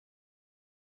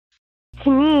To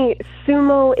me,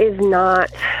 sumo is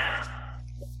not,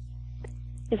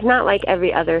 it's not like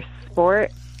every other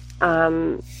sport.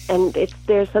 And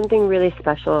there's something really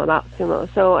special about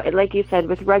sumo. So like you said,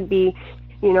 with rugby,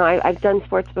 I've done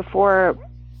sports before,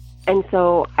 and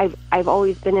so I've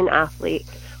always been an athlete.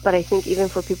 But I think even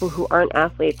for people who aren't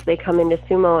athletes, they come into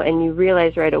sumo and you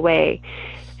realize right away.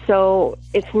 So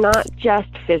it's not just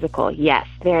physical. Yes,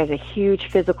 there's a huge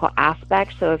physical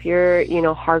aspect. So if you're,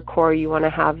 hardcore, you want to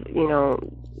have,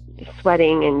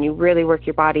 sweating and you really work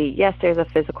your body, yes, there's a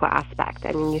physical aspect.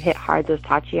 I mean, you hit hard, those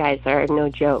tachi eyes are no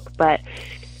joke. But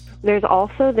there's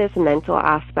also this mental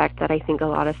aspect that I think a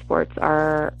lot of sports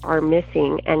are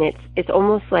missing. And it's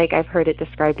almost like I've heard it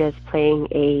described as playing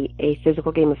a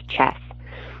physical game of chess.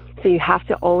 So you have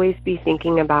to always be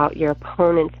thinking about your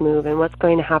opponent's move and what's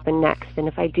going to happen next. And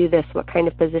if I do this, what kind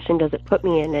of position does it put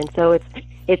me in? And so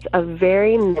it's a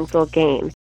very mental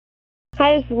game.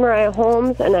 Hi, this is Mariah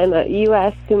Holmes, and I'm a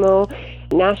U.S. Sumo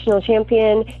National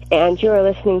Champion, and you are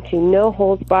listening to No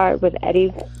Holds Barred with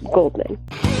Eddie Goldman.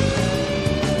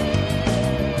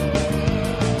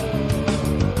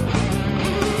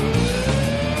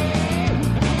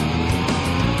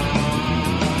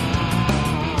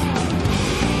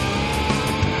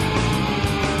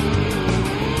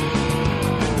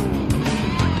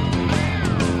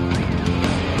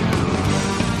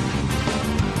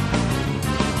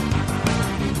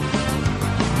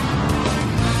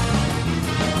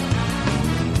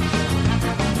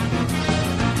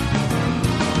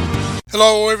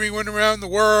 Hello everyone around the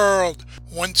world.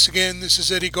 Once again, this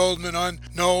is Eddie Goldman on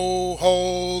No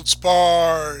Holds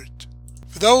Barred.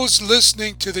 For those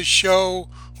listening to the show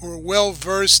who are well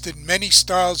versed in many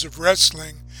styles of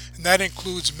wrestling, and that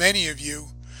includes many of you,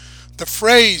 the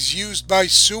phrase used by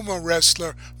sumo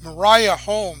wrestler Mariah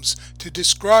Holmes to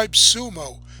describe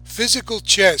sumo, physical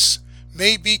chess,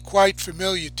 may be quite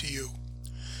familiar to you.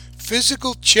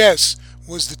 Physical chess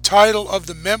was the title of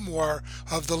the memoir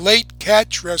of the late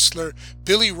catch wrestler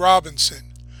Billy Robinson.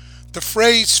 The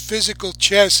phrase physical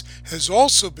chess has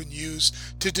also been used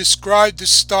to describe the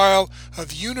style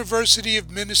of University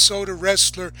of Minnesota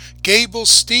wrestler Gable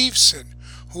Steveson,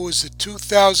 who is the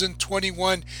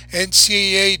 2021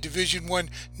 NCAA Division I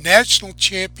National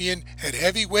Champion at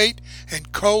heavyweight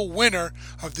and co-winner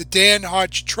of the Dan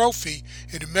Hodge Trophy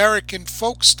in American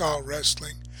Folk Style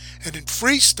Wrestling, and in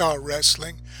Freestyle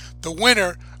Wrestling, the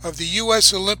winner of the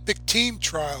U.S. Olympic Team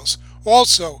Trials,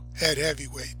 also at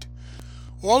heavyweight.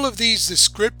 All of these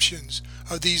descriptions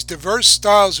of these diverse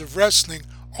styles of wrestling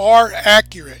are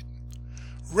accurate.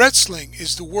 Wrestling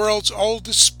is the world's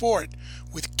oldest sport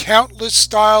with countless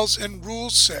styles and rule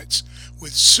sets,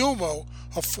 with sumo,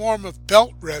 a form of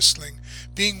belt wrestling,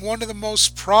 being one of the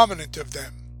most prominent of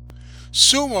them.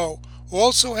 Sumo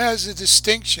also has the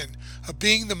distinction of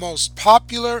being the most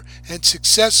popular and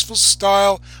successful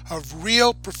style of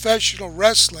real professional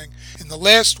wrestling in the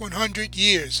last 100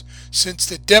 years, since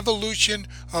the devolution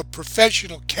of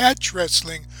professional catch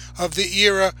wrestling of the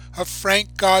era of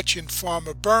Frank Gotch and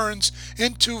Farmer Burns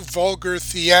into vulgar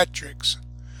theatrics.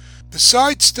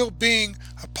 Besides still being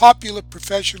a popular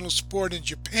professional sport in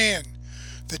Japan,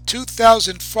 the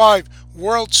 2005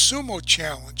 World Sumo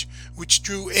Challenge, which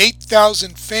drew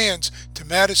 8,000 fans to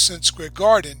Madison Square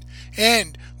Garden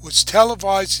and was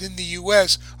televised in the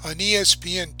U.S. on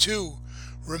ESPN2,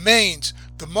 remains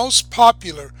the most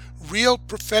popular real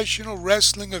professional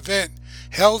wrestling event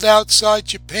held outside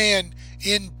Japan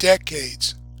in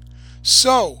decades.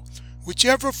 So,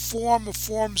 whichever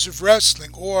forms of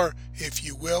wrestling, or, if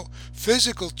you will,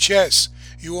 physical chess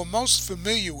you are most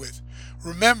familiar with,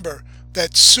 remember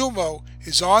that sumo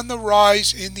is on the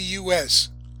rise in the U.S.,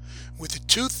 with the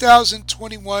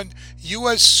 2021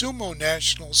 U.S. Sumo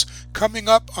Nationals coming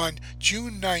up on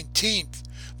June 19th,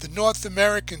 the North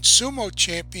American Sumo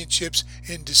Championships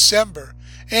in December,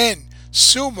 and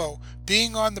sumo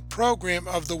being on the program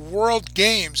of the World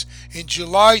Games in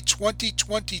July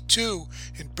 2022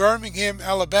 in Birmingham,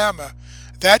 Alabama.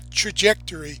 That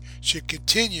trajectory should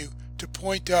continue to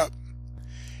point up.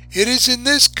 It is in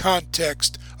this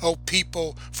context, O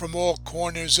people from all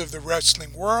corners of the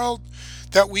wrestling world,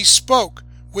 that we spoke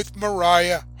with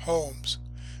Mariah Holmes.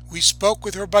 We spoke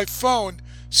with her by phone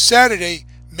Saturday,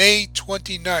 May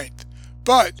 29th.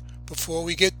 But before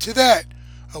we get to that,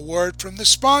 a word from the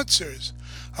sponsors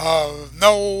of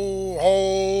No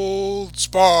Holds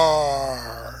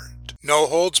Barred. No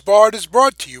Holds Barred is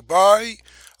brought to you by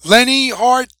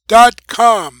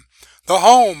LennyHart.com, the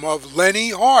home of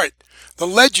Lenny Hart, the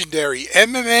legendary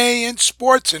MMA and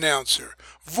sports announcer,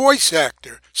 voice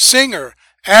actor, singer,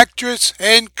 actress,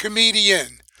 and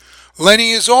comedian.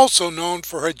 Lenny is also known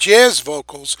for her jazz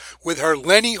vocals with her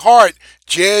Lenny Hart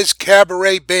Jazz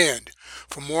Cabaret Band.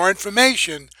 For more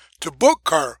information, to book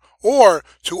her, or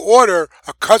to order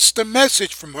a custom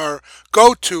message from her,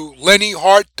 go to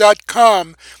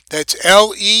lennyhart.com. That's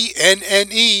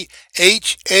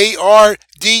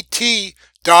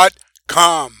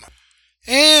LENNEHARDT.com.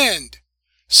 And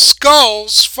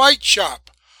Skulls Fight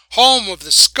Shop, home of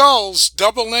the Skulls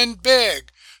Double End Bag,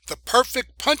 the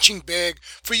perfect punching bag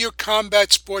for your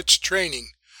combat sports training.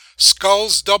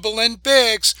 Skulls Double End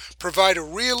Bags provide a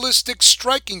realistic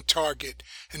striking target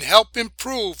and help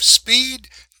improve speed,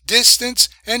 distance,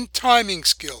 and timing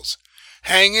skills.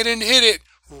 Hang it and hit it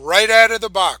right out of the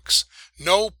box.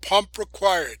 No pump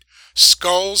required.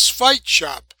 Skulls Fight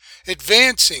Shop,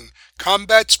 advancing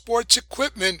combat sports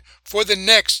equipment for the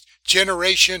next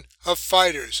generation of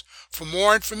fighters. For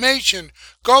more information,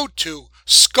 go to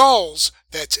Skulls,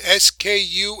 that's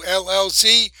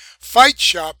SKULLZ,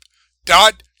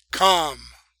 fightshop.com.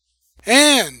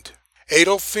 And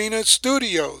Adolfina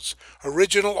Studios,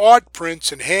 original art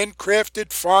prints and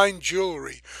handcrafted fine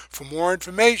jewelry. For more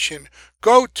information,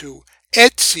 go to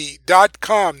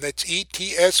Etsy.com, that's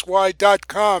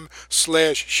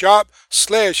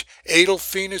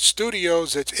ETSY.com/shop/Adolfina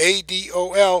Studios, that's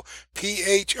ADOLPHINA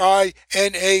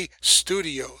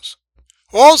Studios.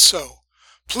 Also,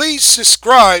 please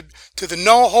subscribe to the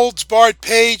No Holds Barred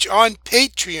page on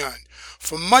Patreon.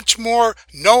 For much more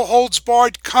No Holds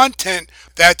Barred content,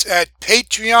 that's at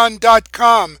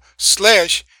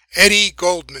patreon.com/Eddie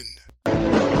Goldman.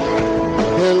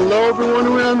 Hello, everyone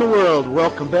around the world.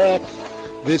 Welcome back.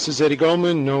 This is Eddie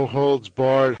Goldman, No Holds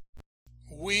Barred.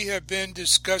 We have been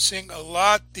discussing a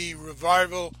lot the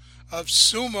revival of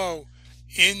sumo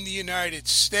in the United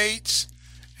States,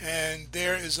 and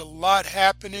there is a lot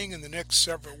happening in the next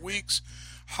several weeks,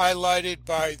 highlighted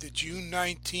by the June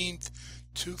 19th,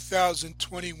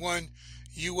 2021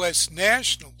 U.S.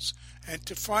 Nationals. And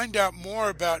to find out more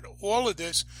about all of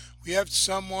this, we have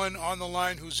someone on the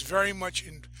line who's very much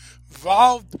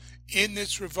involved in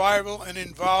this revival and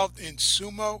involved in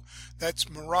sumo. That's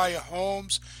Mariah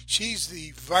Holmes. She's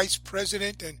the vice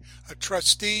president and a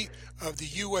trustee of the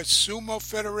U.S. Sumo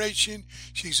Federation.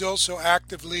 She's also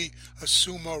actively a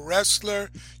sumo wrestler.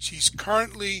 She's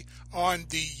currently on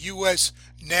the U.S.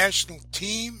 national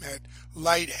team at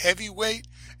light heavyweight,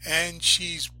 and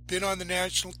she's been on the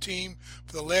national team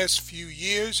for the last few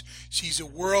years. She's a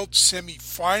world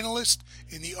semi-finalist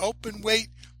in the open weight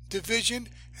division,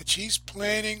 and she's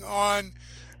planning on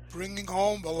bringing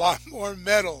home a lot more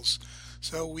medals.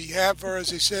 So we have her,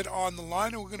 as I said, on the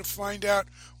line, and we're going to find out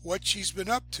what she's been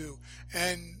up to.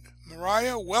 And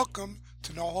Mariah, welcome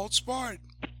to No Holds Barred.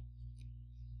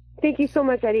 Thank you so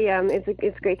much, Eddie.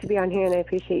 It's great to be on here, and I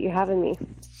appreciate you having me.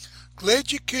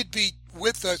 Glad you could be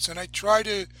with us, and I try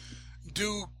to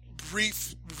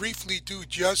briefly do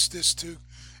justice to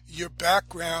your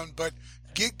background, but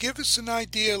give us an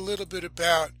idea a little bit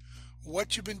about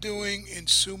what you've been doing in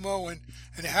sumo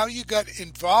and how you got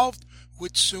involved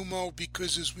with sumo,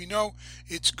 because as we know,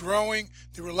 it's growing.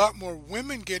 There are a lot more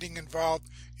women getting involved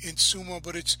in sumo,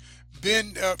 but it's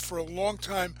been for a long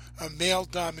time a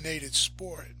male-dominated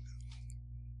sport.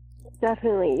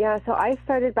 Definitely, yeah. So I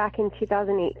started back in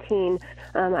 2018.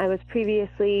 I was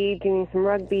previously doing some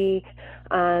rugby,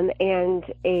 and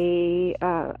a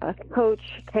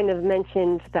coach kind of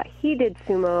mentioned that he did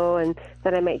sumo and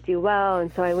that I might do well.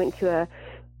 And so I went to a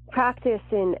practice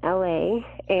in LA,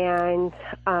 and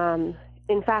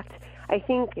in fact, I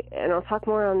think, and I'll talk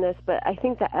more on this, but I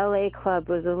think the LA club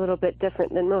was a little bit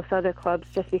different than most other clubs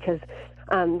just because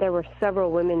there were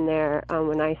several women there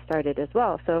when I started as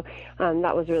well. So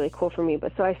that was really cool for me.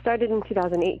 But so I started in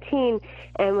 2018,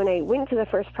 and when I went to the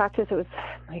first practice, it was,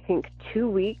 I think, 2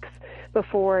 weeks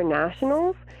before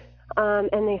Nationals.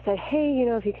 And they said, hey,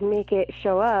 if you can make it,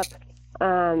 show up.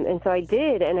 And so I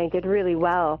did, and I did really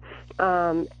well.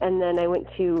 And then I went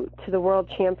to the World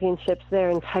Championships there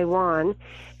in Taiwan,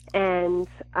 and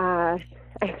I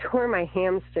tore my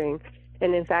hamstring.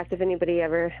 And in fact, if anybody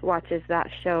ever watches that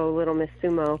show, Little Miss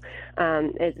Sumo,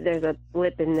 there's a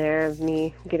blip in there of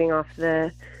me getting off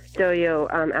the dojo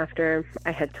after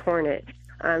I had torn it.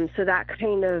 So that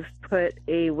kind of put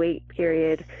a wait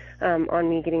period on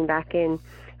me getting back in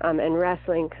and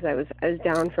wrestling, because I was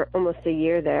down for almost a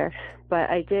year there.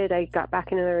 But I got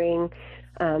back into the ring.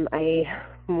 I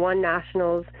won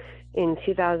Nationals in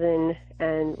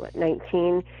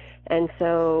 2019, and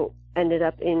so ended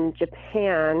up in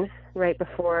Japan right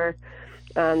before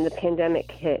the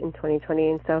pandemic hit in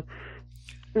 2020. And so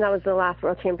that was the last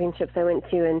World Championships I went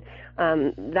to, and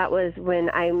that was when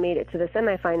I made it to the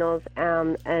semifinals,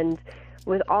 and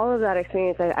with all of that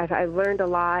experience, I've learned a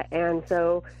lot, and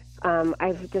so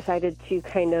I've decided to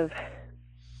kind of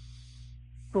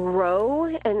grow.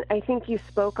 And I think you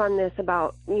spoke on this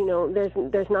about,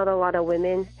 there's not a lot of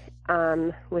women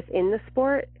within the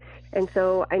sport. And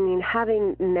so, I mean,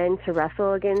 having men to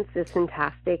wrestle against is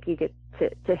fantastic. You get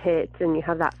to hit, and you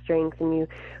have that strength, and you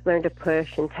learn to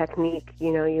push and technique,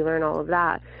 you learn all of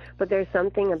that. But there's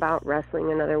something about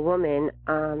wrestling another woman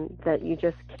that you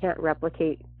just can't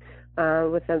replicate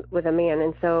with a man.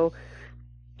 And so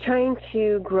trying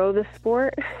to grow the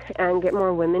sport and get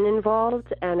more women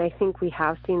involved, and I think we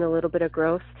have seen a little bit of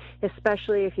growth,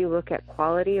 especially if you look at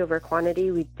quality over quantity.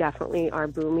 We definitely are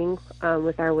booming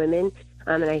with our women.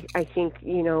 And I think,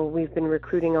 we've been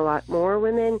recruiting a lot more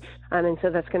women, and so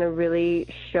that's going to really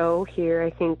show here, I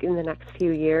think, in the next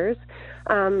few years.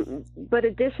 But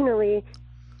additionally,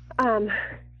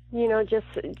 just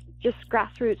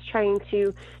grassroots trying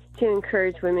to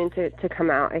encourage women to come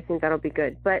out. I think that'll be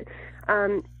good. But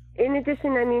in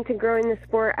addition, I mean, to growing the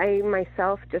sport, I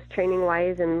myself, just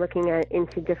training-wise, and looking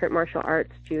into different martial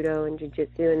arts, judo and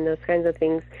jiu-jitsu and those kinds of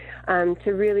things,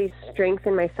 to really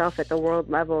strengthen myself at the world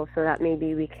level so that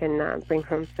maybe we can bring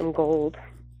home some gold.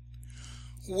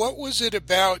 What was it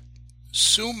about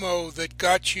sumo that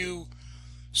got you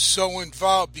so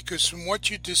involved? Because from what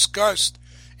you discussed,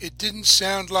 it didn't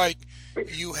sound like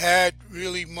you had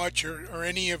really much or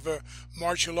any of a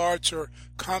martial arts or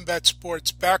combat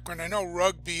sports background. I know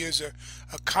rugby is a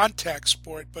contact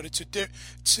sport, but it's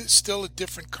still a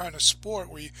different kind of sport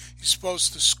where you're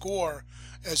supposed to score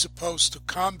as opposed to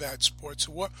combat sports.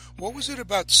 So what was it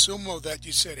about sumo that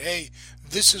you said, hey,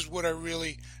 this is what I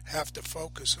really have to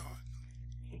focus on?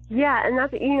 Yeah, and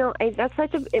that's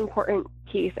such an important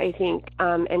piece, I think,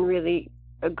 and really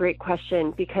a great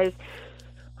question, because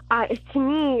to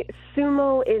me,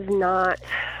 sumo is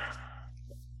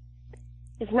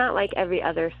not like every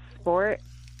other sport,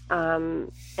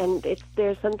 and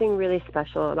there's something really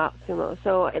special about sumo.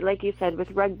 So, like you said,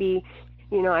 with rugby,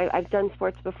 I've done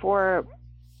sports before,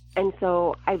 and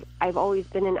so I've always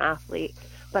been an athlete.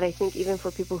 But I think even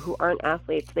for people who aren't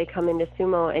athletes, they come into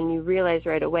sumo and you realize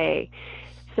right away.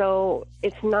 So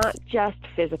it's not just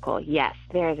physical. Yes,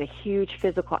 there's a huge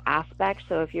physical aspect.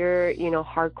 So if you're,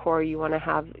 hardcore, you want to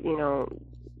have,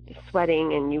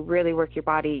 sweating and you really work your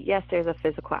body. Yes, there's a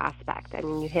physical aspect. I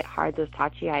mean, you hit hard. Those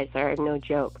tachi-eyes are no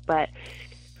joke. But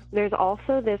there's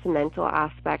also this mental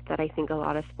aspect that I think a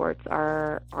lot of sports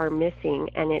are missing.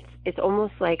 And it's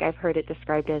almost like I've heard it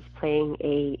described as playing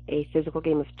a physical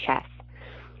game of chess.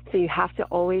 So you have to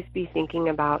always be thinking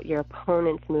about your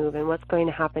opponent's move and what's going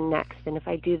to happen next. And if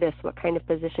I do this, what kind of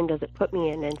position does it put me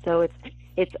in? And so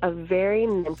it's a very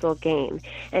mental game.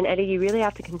 And Eddie, you really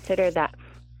have to consider that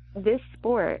this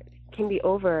sport can be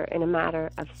over in a matter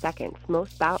of seconds.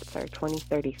 Most bouts are 20,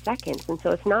 30 seconds. And so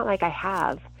it's not like I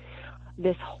have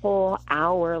this whole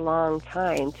hour-long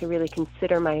time to really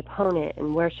consider my opponent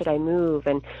and where should I move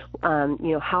and,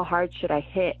 how hard should I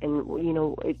hit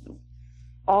and,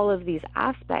 all of these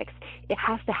aspects. It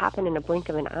has to happen in a blink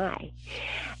of an eye.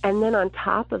 And then on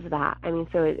top of that,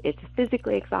 so it's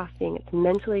physically exhausting, it's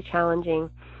mentally challenging,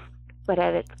 but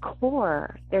at its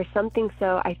core, there's something,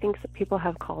 so I think people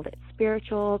have called it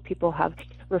spiritual, people have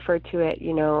referred to it,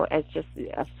 as just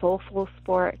a soulful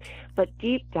sport, but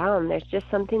deep down, there's just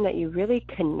something that you really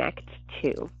connect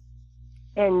to.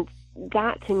 And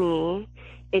that, to me,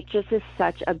 it just is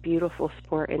such a beautiful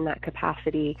sport in that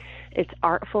capacity. It's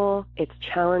artful, it's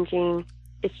challenging,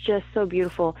 it's just so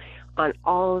beautiful on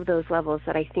all of those levels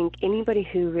that I think anybody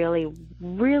who really,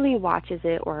 really watches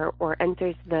it or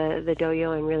enters the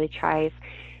dojo and really tries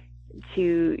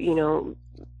to,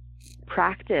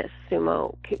 practice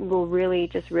sumo will really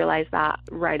just realize that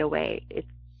right away.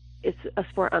 It's a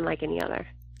sport unlike any other.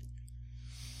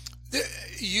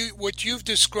 What you've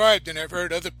described, and I've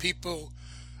heard other people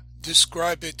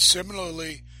describe it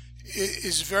similarly,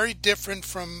 is very different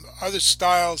from other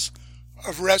styles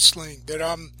of wrestling that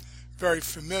I'm very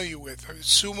familiar with.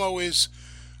 Sumo is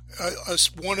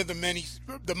one of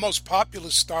the most popular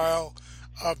style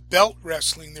of belt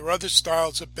wrestling. There are other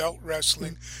styles of belt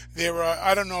wrestling. There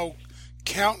are,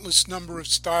 countless number of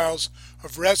styles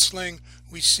of wrestling.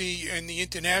 We see in the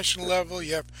international level,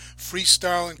 you have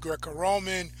freestyle and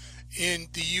Greco-Roman. In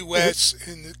the U.S.,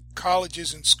 in the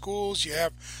colleges and schools, you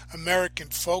have American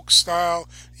folk style.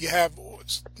 You have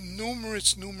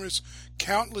numerous,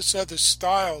 countless other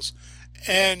styles.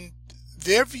 And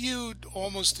they're viewed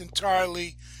almost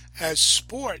entirely as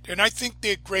sport. And I think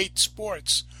they're great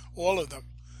sports, all of them.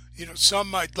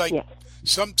 Some I'd like,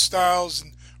 some styles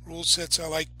and rule sets I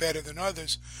like better than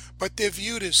others. But they're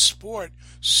viewed as sport.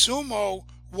 Sumo,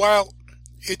 while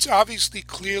it's obviously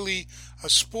clearly a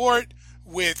sport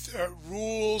with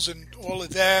rules and all of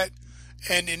that,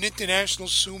 and in international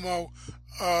sumo,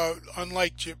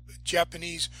 unlike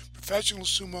Japanese professional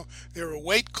sumo, there are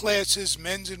weight classes,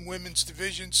 men's and women's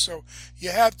divisions. So you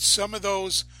have some of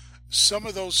those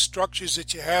structures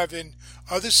that you have in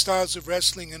other styles of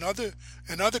wrestling and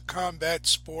other combat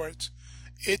sports.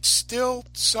 It's still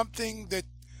something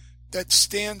that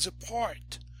stands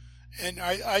apart, and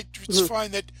I just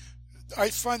find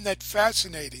that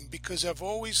fascinating, because I've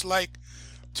always liked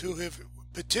to have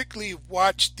particularly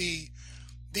watched the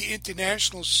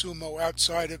international sumo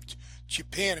outside of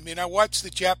Japan. I mean, I watch the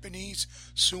Japanese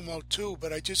sumo too,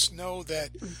 but I just know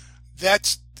that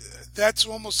that's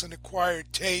almost an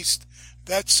acquired taste.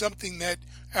 That's something that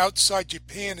outside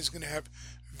Japan is going to have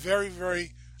very,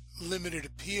 very limited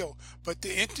appeal. But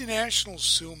the international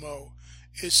sumo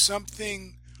is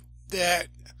something that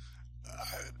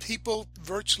people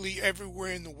virtually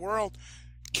everywhere in the world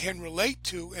can relate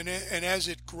to, and as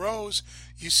it grows,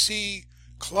 you see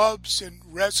clubs and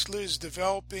wrestlers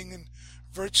developing in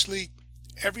virtually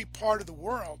every part of the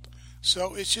world.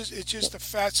 So it's just a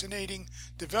fascinating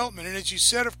development. And as you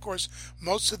said, of course,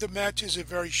 most of the matches are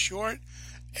very short,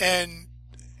 and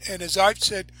as I've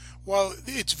said, while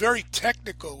it's very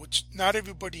technical, which not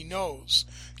everybody knows,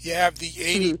 you have the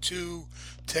 82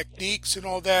 techniques and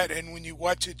all that, and when you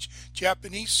watch a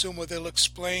Japanese sumo, they'll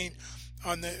explain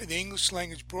on the English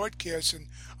language broadcast and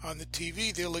on the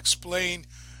TV, they'll explain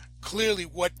clearly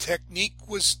what technique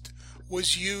was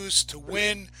used to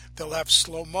win. They'll have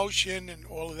slow motion and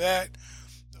all of that.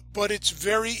 But it's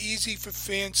very easy for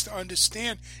fans to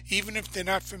understand, even if they're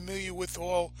not familiar with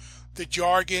all the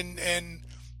jargon and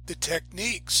the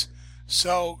techniques.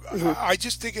 So I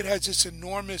just think it has this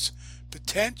enormous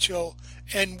potential.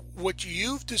 And what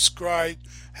you've described,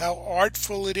 how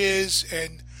artful it is,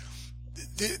 and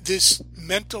this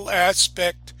mental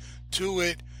aspect to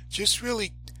it, just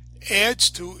really adds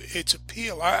to its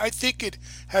appeal. I think it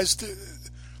has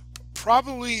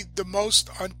probably the most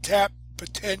untapped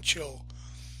potential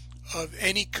of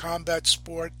any combat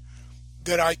sport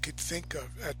that I could think of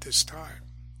at this time.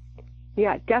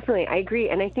 Yeah, definitely. I agree.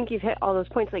 And I think you've hit all those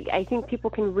points. Like, I think people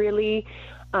can really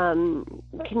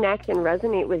connect and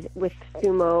resonate with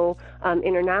sumo,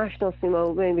 international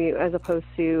sumo, maybe as opposed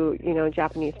to,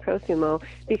 Japanese pro sumo,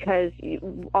 because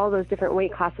all those different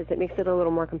weight classes, it makes it a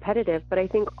little more competitive. But I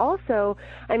think also,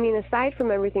 aside from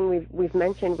everything we've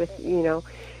mentioned with,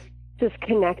 just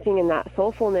connecting and that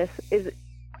soulfulness is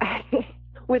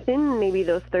within maybe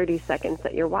those 30 seconds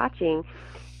that you're watching,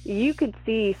 you could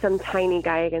see some tiny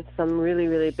guy against some really,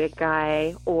 really big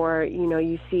guy, or,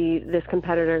 you see this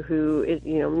competitor who is,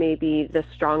 maybe the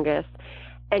strongest,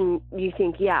 and you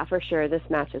think, yeah, for sure, this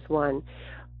match is won.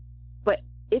 But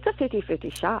it's a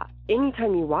 50-50 shot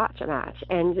anytime you watch a match,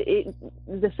 and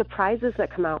the surprises that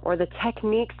come out or the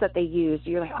techniques that they use,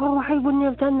 you're like, oh, I wouldn't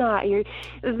have done that.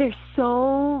 There's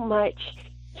so much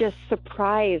just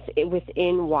surprise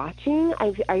within watching.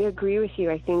 I agree with you.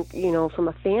 I think, from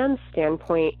a fan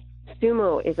standpoint,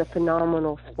 sumo is a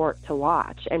phenomenal sport to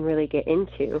watch and really get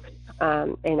into.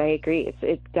 And I agree.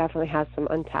 It definitely has some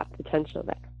untapped potential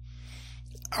there.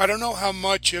 I don't know how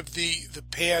much of the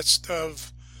past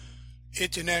of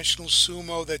international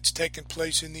sumo that's taken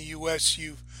place in the U.S.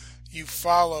 you've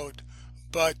followed,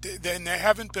 but then there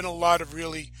haven't been a lot of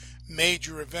really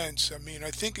major events.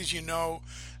 I think, as you know,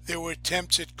 there were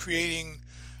attempts at creating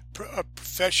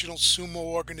professional sumo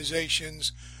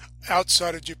organizations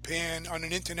outside of Japan on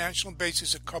an international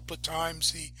basis a couple of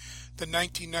times. The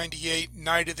 1998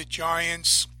 Night of the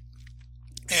Giants,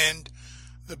 and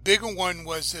the bigger one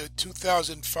was the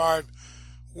 2005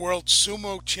 World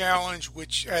Sumo Challenge,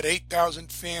 which had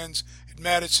 8,000 fans at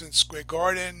Madison Square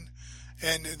Garden,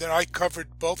 and that I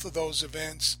covered both of those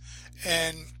events,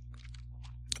 and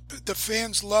the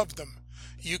fans loved them.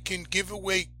 You can give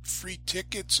away free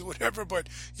tickets or whatever, but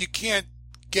you can't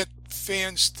get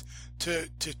fans to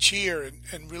cheer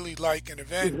and really like an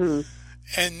event. Mm-hmm.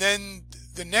 And then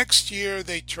the next year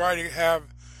they try to have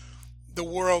the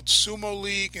World Sumo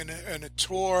League and a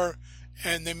tour,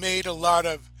 and they made a lot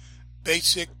of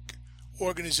basic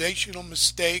organizational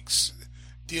mistakes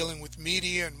dealing with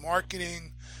media and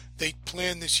marketing. They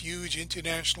planned this huge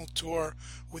international tour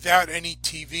without any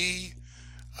TV.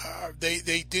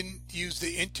 They didn't use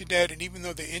the internet, and even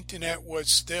though the internet was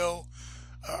still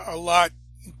a lot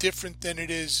different than it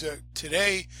is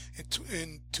today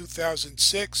in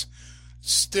 2006,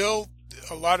 still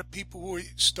a lot of people who are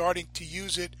starting to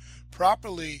use it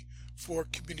properly for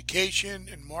communication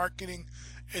and marketing,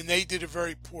 and they did a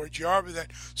very poor job of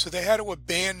that. So they had to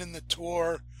abandon the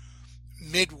tour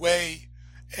midway,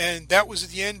 and that was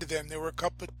the end of them. There were a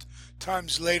couple of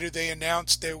times later they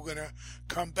announced they were going to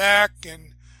come back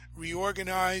and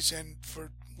reorganize, and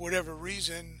for whatever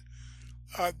reason,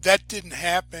 that didn't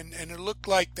happen. And it looked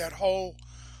like that whole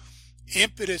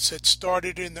impetus that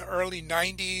started in the early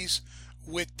 90s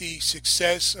with the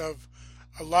success of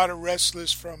a lot of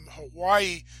wrestlers from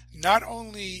Hawaii, not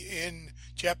only in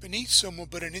Japanese sumo,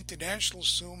 but in international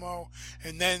sumo,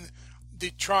 and then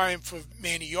the triumph of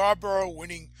Manny Yarborough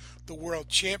winning the World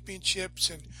Championships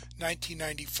in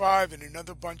 1995 and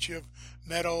another bunch of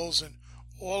medals and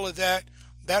all of that.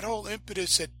 That whole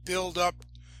impetus that built up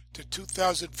to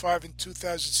 2005 and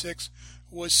 2006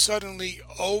 was suddenly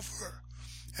over.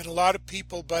 And a lot of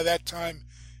people by that time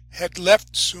had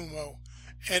left sumo.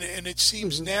 And it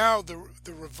seems now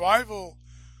the revival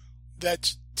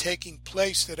that's taking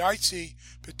place that I see,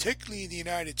 particularly in the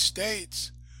United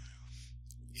States,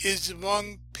 is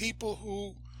among people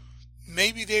who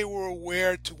maybe they were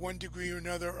aware to one degree or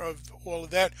another of all of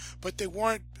that, but they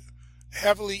weren't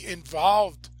heavily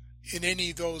involved in any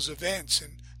of those events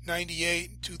in 98,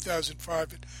 and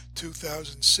 2005, and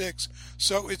 2006.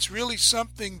 So it's really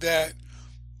something that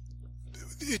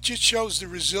it just shows the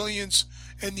resilience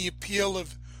and the appeal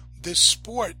of this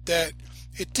sport, that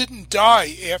it didn't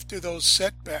die after those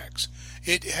setbacks.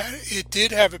 It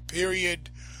did have a period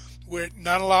where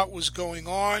not a lot was going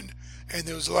on and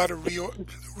there was a lot of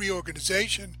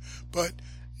reorganization, but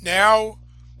now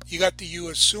you got the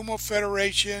U.S. Sumo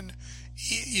Federation.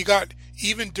 You got,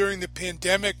 even during the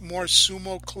pandemic, more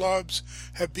sumo clubs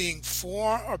are being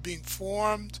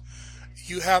formed.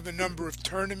 You have a number of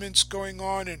tournaments going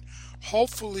on, and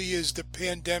hopefully, as the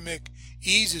pandemic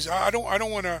eases, I don't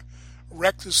want to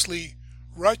recklessly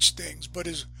rush things, but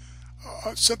as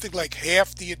something like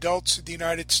half the adults in the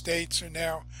United States are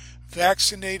now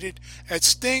vaccinated,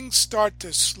 as things start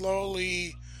to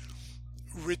slowly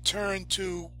return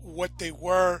to what they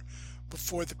were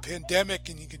before the pandemic,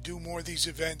 and you can do more of these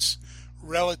events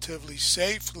relatively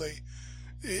safely,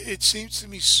 it seems to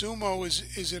me sumo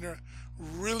is in a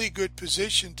really good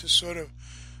position to sort of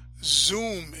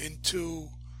zoom into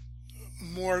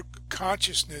more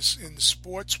consciousness in the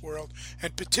sports world,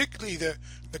 and particularly the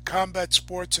combat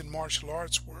sports and martial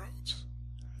arts worlds.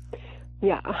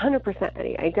 Yeah, 100%,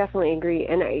 Eddie. I definitely agree.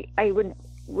 And I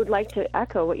would like to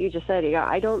echo what you just said. Yeah,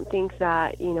 I don't think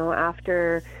that,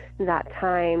 after that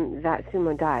time that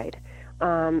sumo died.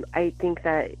 I think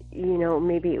that,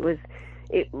 maybe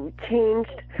it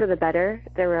changed for the better.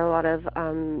 There were a lot of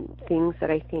things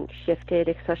that I think shifted,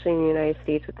 especially in the United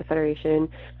States with the Federation.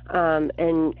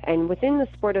 And within the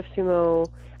sport of sumo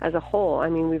as a whole, I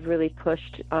mean, we've really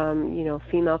pushed,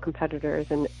 female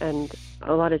competitors, and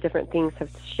a lot of different things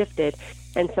have shifted.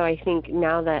 And so I think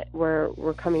now that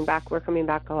we're coming back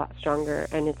a lot stronger.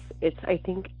 And it's I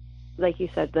think, like you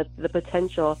said, the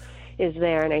potential is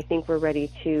there, and I think we're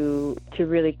ready to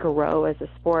really grow as a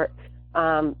sport.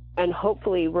 And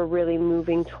hopefully we're really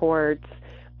moving towards,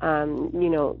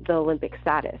 the Olympic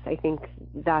status. I think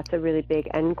that's a really big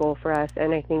end goal for us,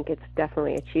 and I think it's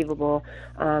definitely achievable,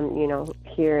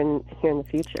 here in the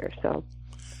future. So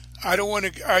I don't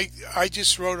want to. I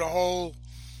just wrote a whole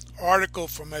article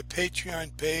for my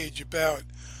Patreon page about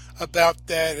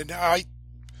that, and I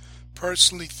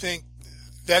personally think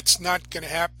that's not going to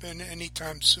happen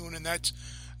anytime soon, and that's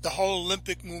the whole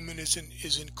Olympic movement is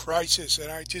in crisis,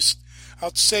 and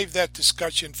I'll save that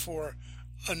discussion for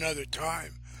another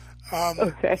time.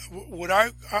 Okay. What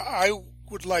I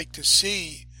would like to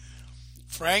see,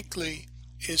 frankly,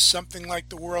 is something like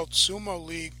the World Sumo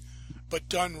League, but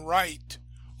done right,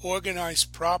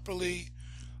 organized properly,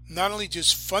 not only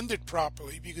just funded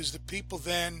properly, because the people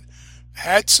then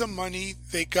had some money,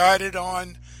 they got it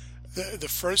on the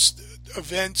first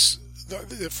events.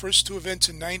 The first two events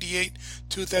in 98,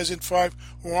 2005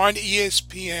 were on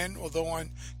ESPN, although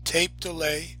on tape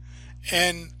delay,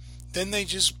 and then they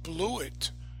just blew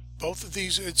it. Both of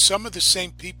these, some of the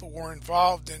same people were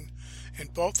involved in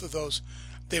both of those.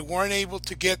 They weren't able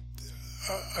to get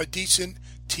a decent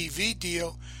TV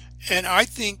deal, and I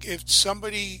think if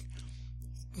somebody,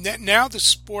 now the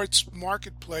sports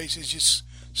marketplace is just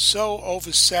so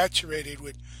oversaturated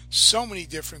with so many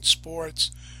different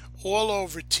sports, all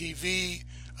over TV,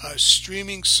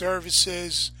 streaming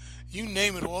services, you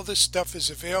name it, all this stuff is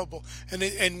available.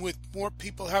 And with more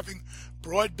people having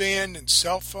broadband and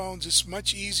cell phones, it's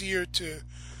much easier to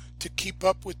keep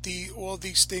up with all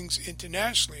these things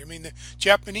internationally. I mean, the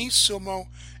Japanese sumo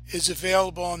is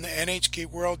available on the NHK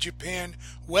World Japan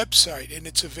website, and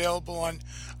it's available on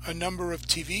a number of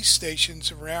TV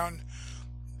stations around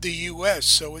the U.S.,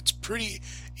 so it's pretty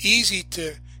easy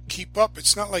to keep up.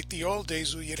 It's not like the old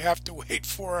days where you'd have to wait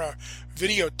for a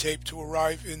videotape to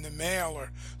arrive in the mail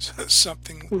or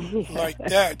something like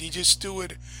that. You just do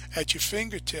it at your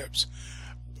fingertips.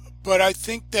 But I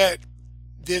think that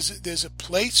there's a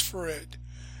place for it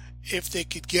if they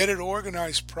could get it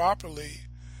organized properly,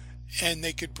 and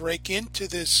they could break into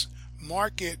this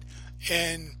market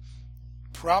and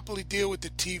properly deal with the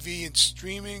TV and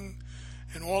streaming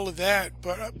and all of that.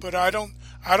 But I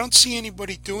don't see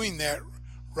anybody doing that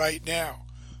right now.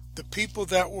 The people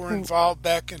that were involved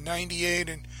back in 98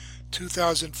 and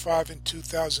 2005 and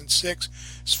 2006,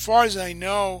 as far as I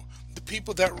know, the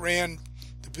people that ran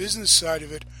the business side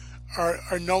of it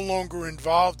are no longer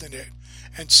involved in it.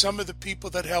 And some of the people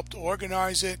that helped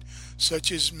organize it,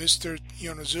 such as Mr.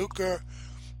 Yonezuka,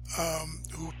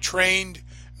 who trained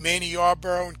Manny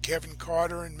Yarborough and Kevin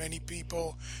Carter and many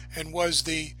people, and was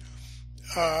the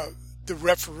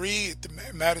referee at the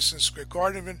Madison Square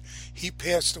Garden. He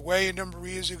passed away a number of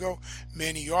years ago.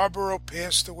 Manny Yarborough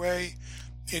passed away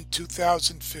in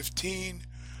 2015.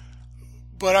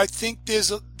 But I think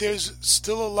there's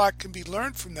still a lot can be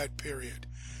learned from that period,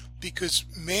 because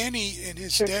Manny in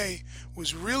his day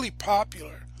was really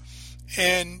popular,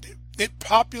 and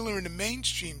popular in the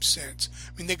mainstream sense.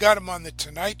 I mean, they got him on the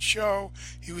Tonight Show.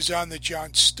 He was on the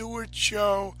Jon Stewart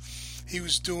Show. He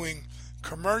was doing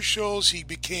commercials. He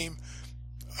became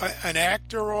an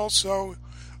actor also,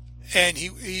 and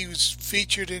he was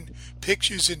featured in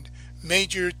pictures in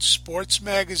major sports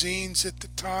magazines at the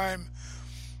time.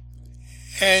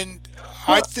 And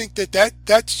I think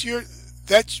that's your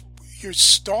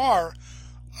star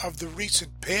of the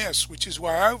recent past, which is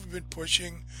why I've been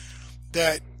pushing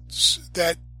that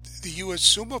the U.S.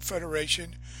 Sumo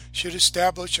Federation should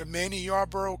establish a Manny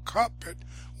Yarborough Cup at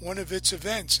one of its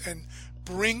events and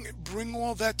bring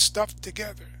all that stuff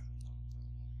together.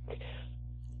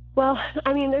 Well,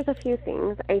 I mean, there's a few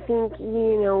things. I think,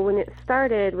 when it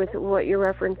started with what you're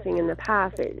referencing in the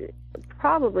past, it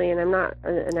probably, and I'm not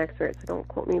an expert, so don't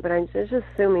quote me, but I'm just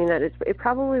assuming that it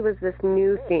probably was this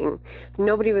new thing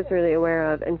nobody was really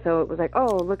aware of, and so it was like,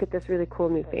 oh, look at this really cool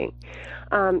new thing.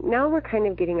 Now we're kind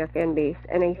of getting a fan base,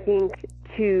 and I think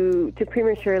to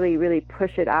prematurely really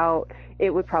push it out,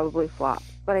 it would probably flop.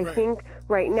 But I think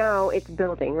right now it's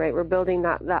building, right? We're building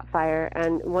that fire,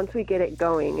 and once we get it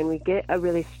going and we get a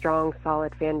really strong,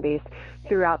 solid fan base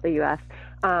throughout the U.S.,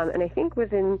 and I think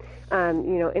within,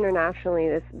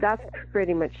 internationally, that's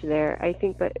pretty much there. I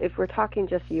think, but if we're talking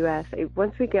just U.S.,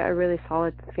 once we get a really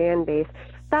solid fan base,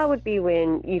 that would be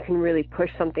when you can really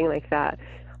push something like that.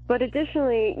 But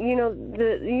additionally,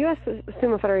 the U.S.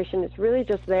 Sumo Federation is really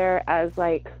just there as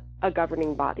like a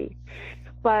governing body.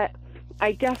 But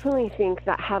I definitely think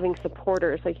that having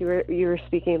supporters, like you were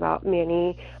speaking about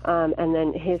Manny, and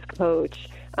then his coach,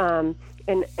 and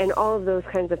all of those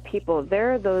kinds of people,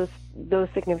 they're those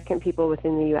significant people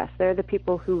within the U.S. They're the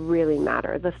people who really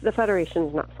matter. The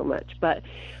federation's not so much, but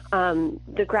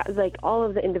like all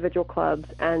of the individual clubs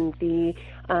and the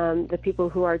people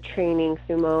who are training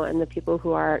sumo and the people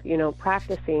who are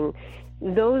practicing,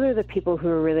 those are the people who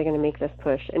are really going to make this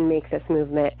push and make this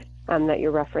movement that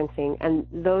you're referencing, and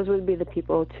those would be the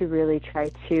people to really try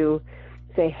to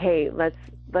say, hey, let's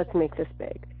make this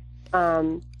big.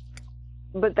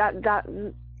 But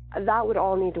that would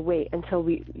all need to wait until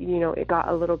we, it got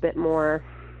a little bit more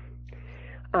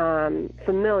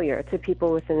familiar to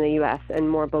people within the U.S. and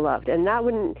more beloved. And that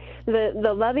wouldn't,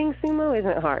 the loving sumo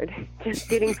isn't hard. Just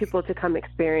getting people to come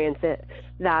experience it,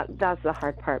 that's the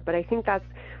hard part. But I think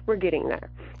we're getting there.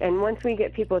 And once we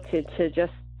get people to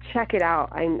just check it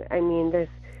out, I mean, there's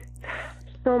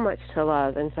so much to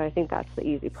love. And so I think that's the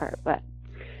easy part. But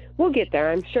we'll get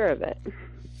there, I'm sure of it.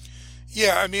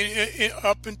 Yeah, I mean,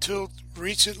 up until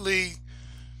recently,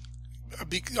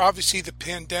 obviously the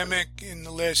pandemic in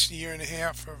the last year and a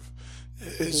half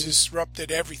has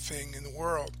disrupted everything in the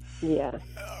world. Yeah.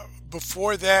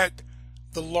 Before that,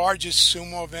 the largest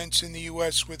sumo events in the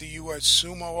U.S. were the U.S.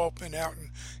 Sumo Open out in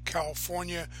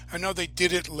California. I know they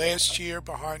did it last year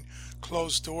behind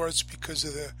closed doors because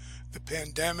of the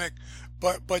pandemic.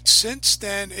 But since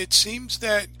then, it seems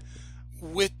that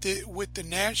with the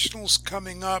nationals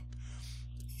coming up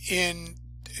in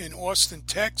Austin,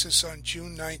 Texas on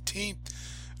June 19th,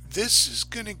 this is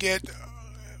going to get,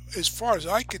 as far as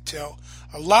I could tell,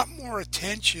 a lot more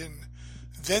attention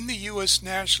than the U.S.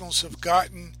 Nationals have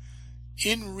gotten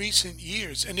in recent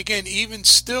years. And again, even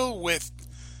still with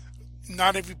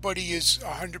not everybody is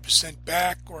 100%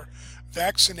 back or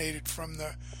vaccinated from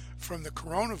the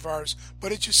coronavirus,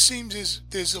 but it just seems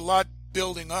there's a lot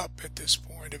building up at this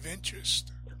point of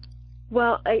interest.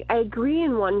 Well, I agree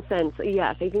in one sense.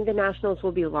 Yes, I think the Nationals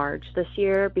will be large this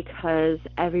year because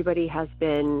everybody has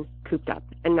been cooped up,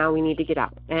 and now we need to get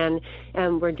out. And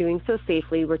we're doing so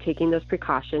safely. We're taking those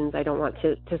precautions. I don't want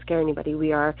to scare anybody.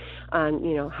 We are,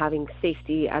 having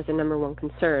safety as a number one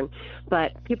concern.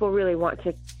 But people really want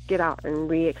to get out and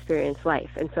re-experience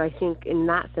life. And so I think in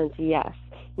that sense, yes,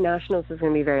 Nationals is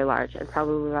going to be very large and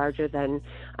probably larger than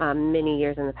many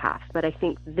years in the past. But I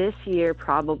think this year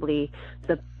probably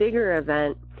the bigger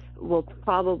event will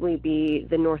probably be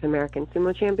the North American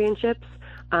Sumo Championships,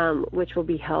 which will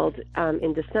be held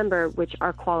in December, which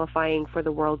are qualifying for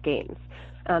the World Games.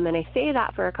 And I say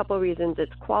that for a couple of reasons.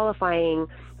 It's qualifying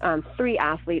 3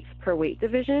 athletes per weight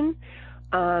division,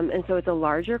 and so it's a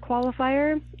larger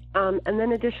qualifier. And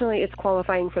then additionally, it's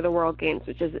qualifying for the World Games,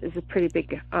 which is a pretty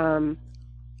big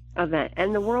event.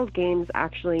 And the World Games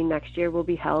actually next year will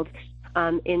be held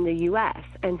in the U.S.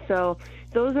 And so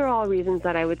those are all reasons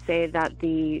that I would say that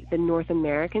the North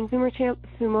American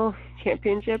Sumo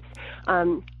Championships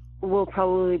will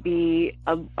probably be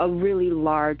a really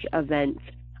large event,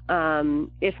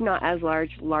 if not as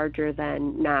larger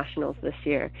than Nationals this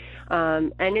year.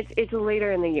 And it's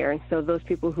later in the year, and so those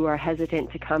people who are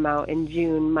hesitant to come out in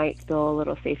June might feel a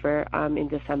little safer in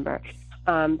December.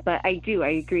 But I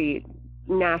agree.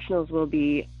 Nationals will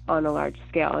be on a large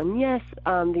scale. And yes,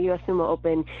 the U.S. Sumo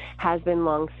Open has been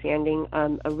long-standing,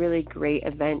 a really great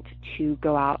event to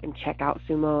go out and check out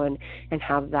sumo and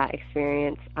have that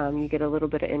experience. You get a little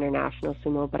bit of international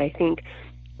sumo, but I think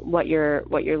what you're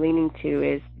leaning to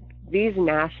is these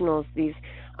nationals, these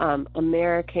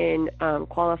American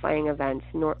qualifying events,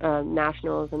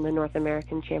 nationals and the North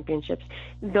American Championships,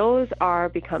 those are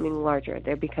becoming larger.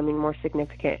 They're becoming more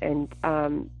significant,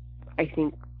 and I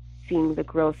think seeing the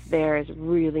growth there is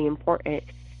really important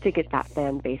to get that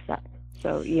fan base up.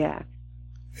 So, yeah.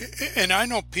 And I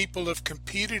know people have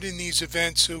competed in these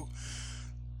events who,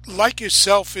 like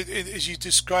yourself, as you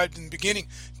described in the beginning,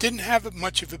 didn't have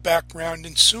much of a background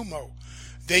in sumo.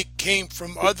 They came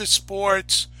from other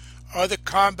sports, other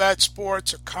combat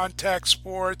sports or contact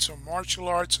sports or martial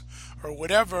arts or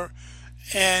whatever,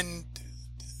 and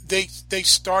they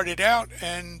started out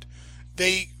and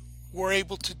they were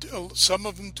able to do, some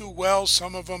of them do well,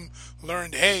 some of them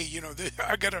learned, hey,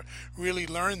 I got to really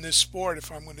learn this sport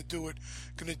if I'm going to do it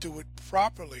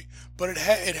properly. But it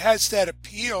has that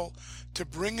appeal to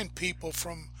bringing people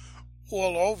from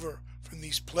all over from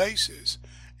these places.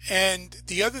 And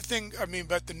the other thing,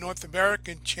 about the North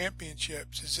American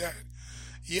Championships is that,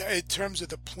 in terms of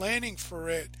the planning for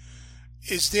it,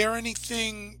 is there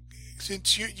anything,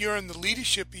 since you're in the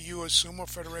leadership of U.S. Sumo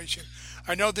Federation,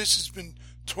 I know this has been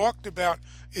talked about,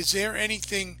 is there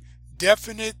anything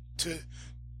definite to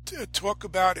talk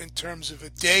about in terms of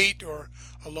a date or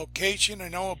a location? I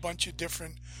know a bunch of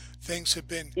different things have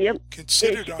been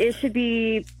considered on it. Should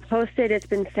be posted. It's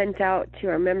been sent out to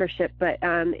our membership, but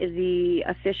the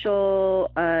official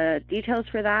details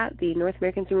for that, the North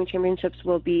American Sumo Championships,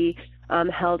 will be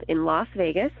held in Las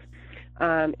Vegas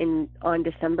on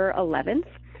December 11th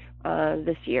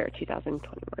this year,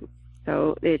 2021.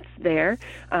 So it's there.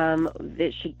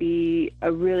 It should be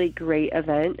a really great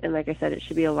event. And like I said, it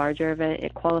should be a larger event.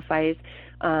 It qualifies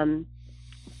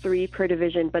 3 per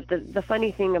division. But the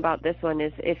funny thing about this one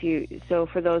is so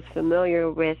for those familiar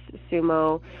with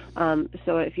sumo,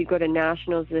 so if you go to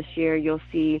nationals this year, you'll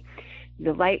see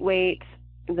the lightweight,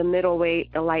 the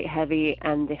middleweight, the light heavy,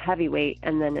 and the heavyweight,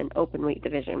 and then an open weight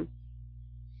division.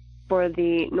 For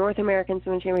the North American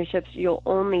Sumo Championships, you'll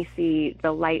only see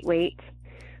the lightweight,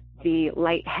 the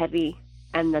light heavy,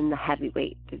 and then the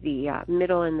heavyweight. The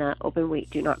middle and the open weight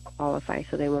do not qualify,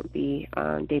 so they won't be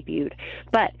debuted.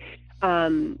 But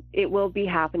it will be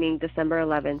happening December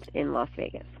 11th in Las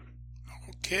Vegas.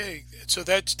 Okay, so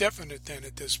that's definite then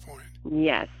at this point.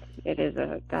 Yes, it is.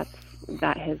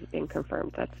 That has been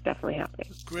confirmed. That's definitely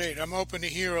happening. Great. I'm hoping to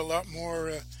hear a lot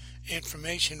more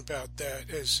information about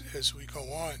that as we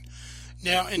go on.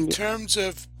 Now, in terms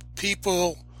of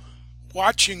people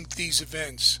watching these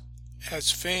events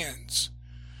as fans,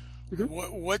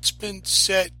 what's been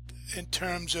set in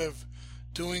terms of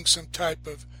doing some type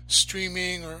of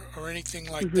streaming or anything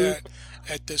like that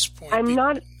at this point?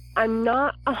 I'm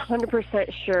not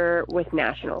 100% sure with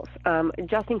nationals.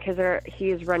 Justin Kizer, he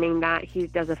is running that. He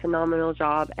does a phenomenal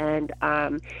job, and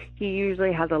he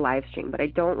usually has a live stream, but I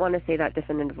don't want to say that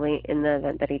definitively in the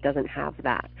event that he doesn't have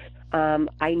that.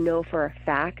 I know for a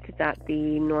fact that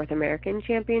the North American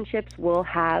Championships will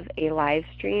have a live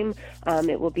stream.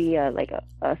 It will be a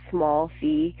small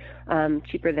fee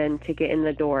cheaper than to get in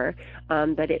the door.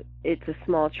 But it's a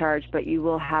small charge, but you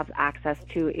will have access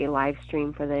to a live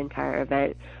stream for the entire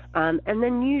event. And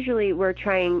then usually we're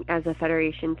trying as a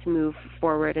federation to move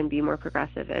forward and be more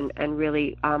progressive and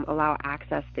really allow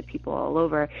access to people all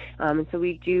over. And so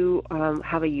we do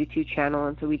have a YouTube channel,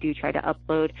 and so we do try to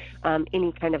upload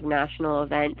any kind of national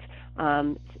event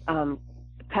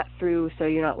cut through, so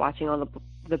you're not watching all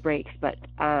the breaks, but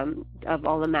of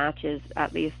all the matches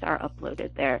at least are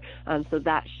uploaded there. So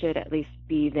that should at least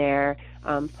be there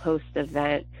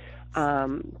post-event.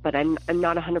 But I'm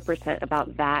not 100%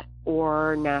 about that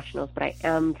or nationals, but I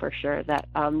am for sure that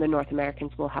the North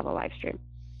Americans will have a live stream.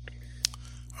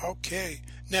 Okay.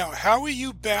 Now, how are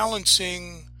you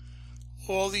balancing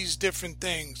all these different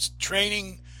things?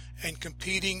 Training and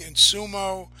competing in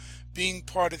sumo, being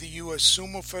part of the U.S.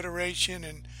 Sumo Federation,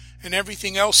 and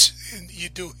everything else you're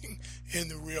doing in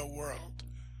the real world.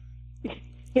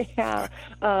 Yeah,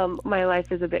 my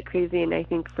life is a bit crazy, and I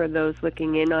think for those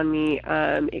looking in on me,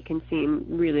 it can seem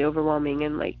really overwhelming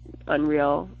and like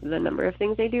unreal, the number of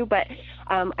things I do. But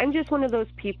I'm just one of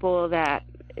those people that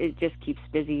it just keeps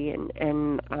busy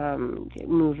and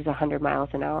moves 100 miles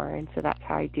an hour, and so that's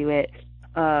how I do it.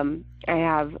 I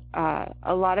have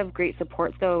a lot of great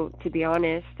support, though, to be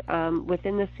honest,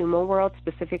 within the sumo world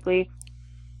specifically.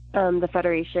 The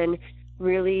Federation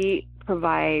really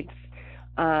provides,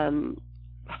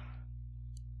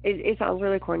 it sounds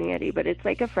really corny, Eddie, but it's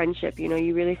like a friendship. You know,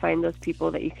 you really find those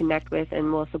people that you connect with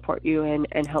and will support you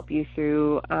and help you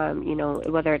through, you know,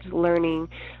 whether it's learning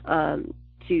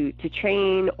to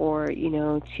train or, you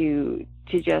know, to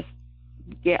just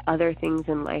get other things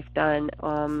in life done.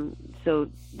 So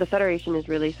the Federation is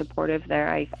really supportive there.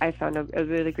 I found a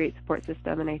really great support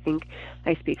system, and I think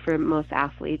I speak for most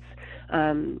athletes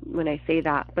when I say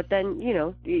that. But then, you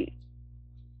know,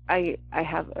 I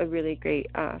have a really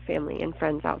great family and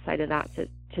friends outside of that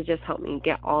to just help me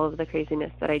get all of the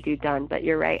craziness that I do done. But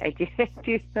you're right, I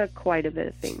do quite a bit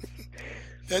of things.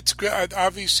 That's good.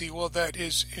 Obviously, well, that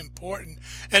is important.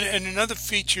 And another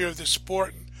feature of the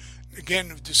sport, again,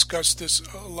 we've discussed this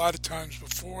a lot of times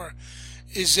before,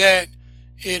 is that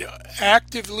it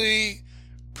actively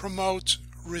promotes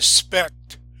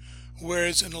respect.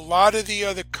 Whereas in a lot of the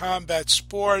other combat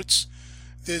sports,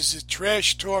 there's the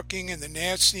trash talking and the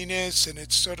nastiness, and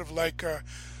it's sort of like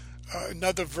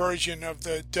another version of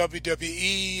the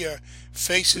WWE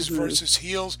faces versus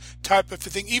heels type of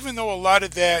thing. Even though a lot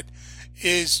of that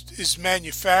is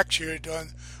manufactured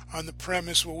on the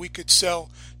premise where we could sell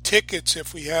tickets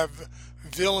if we have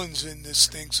villains in this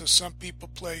thing, so some people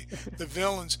play the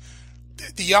villains.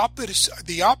 The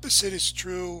opposite is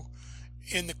true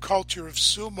in the culture of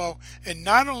sumo, and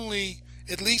not only,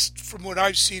 at least from what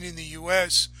I've seen in the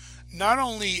U.S., not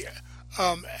only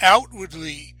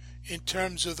outwardly in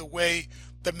terms of the way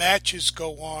the matches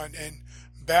go on and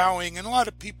bowing, and a lot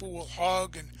of people will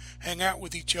hug and hang out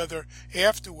with each other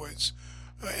afterwards,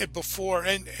 before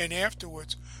and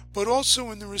afterwards, but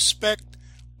also in the respect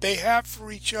they have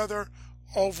for each other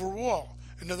overall.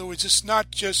 In other words, it's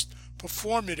not just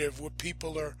performative where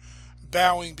people are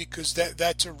bowing because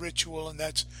that's a ritual and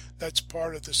that's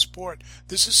part of the sport.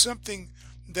 This is something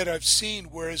that I've seen,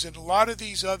 whereas in a lot of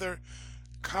these other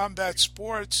combat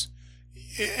sports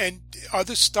and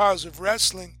other styles of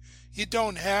wrestling, you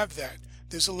don't have that.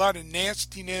 There's a lot of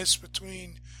nastiness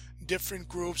between different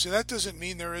groups, and that doesn't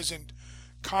mean there isn't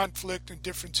conflict and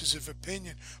differences of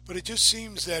opinion, but it just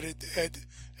seems that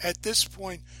at this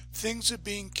point things are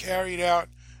being carried out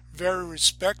very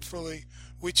respectfully,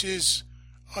 which is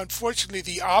unfortunately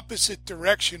the opposite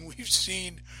direction we've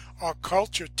seen our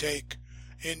culture take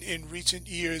in recent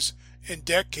years and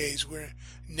decades, where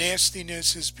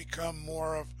nastiness has become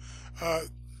more of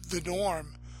the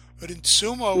norm. But in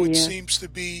sumo, it seems to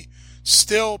be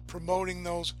still promoting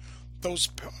those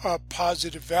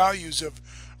positive values of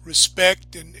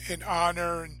respect and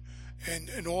honor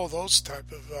and all those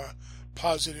type of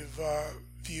positive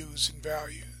views and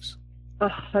values.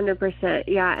 100%,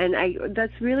 yeah, and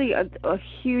that's really a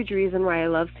huge reason why I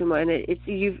love sumo, and it's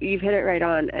you've hit it right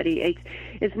on, Eddie.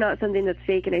 It's not something that's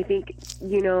fake, and I think,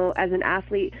 you know, as an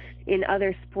athlete in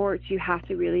other sports, you have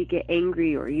to really get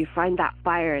angry, or you find that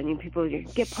fire, and then people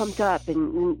get pumped up,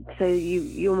 and so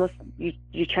you almost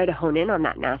you try to hone in on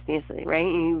that nastiness, right?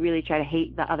 And you really try to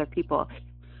hate the other people.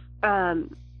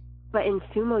 But in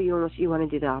sumo, you want to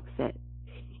do the opposite.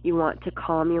 You want to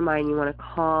calm your mind. You want to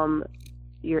calm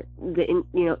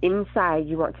inside.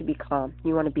 You want to be calm.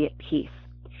 You want to be at peace,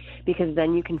 because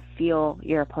then you can feel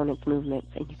your opponent's movements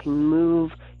and you can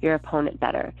move your opponent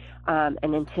better and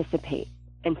anticipate.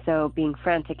 And so being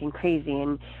frantic and crazy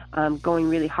and going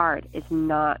really hard is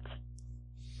not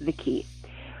the key.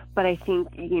 But I think,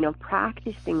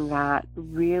 practicing that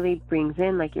really brings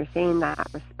in, like you're saying, that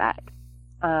respect.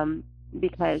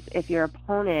 Because if your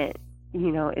opponent,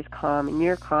 is calm and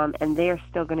you're calm, and they are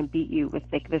still going to beat you with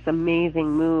like this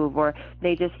amazing move, or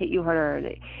they just hit you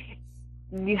harder,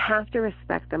 you have to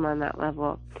respect them on that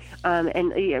level.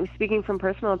 And speaking from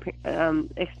personal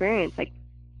experience, like,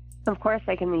 of course,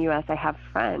 like in the U.S., I have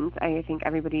friends. I think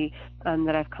everybody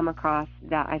that I've come across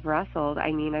that I've wrestled, I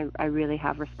really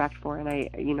have respect for. And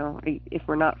if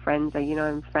we're not friends,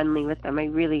 I'm friendly with them. I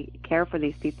really care for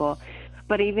these people.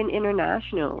 But even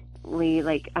internationally,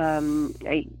 like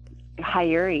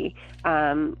Hayuri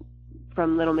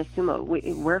from Little Miss Sumo,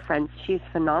 we're friends. She's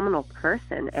a phenomenal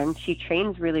person, and she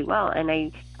trains really well. And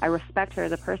I respect her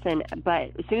as a person.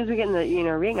 But as soon as we get in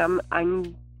the ring,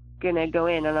 I'm gonna go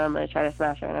in and I'm gonna try to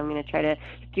smash her, and I'm gonna try to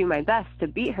do my best to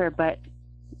beat her. But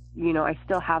I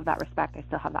still have that respect. I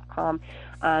still have that calm.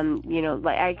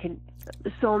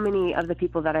 So many of the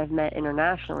people that I've met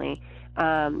internationally,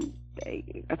 I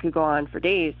could go on for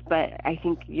days, but I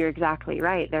think you're exactly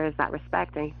right. There is that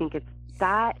respect, and I think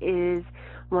that is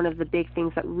one of the big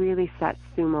things that really sets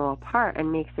sumo apart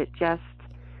and makes it just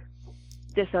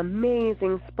this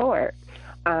amazing sport.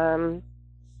 That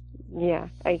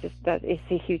is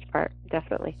a huge part,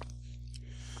 definitely.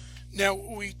 Now,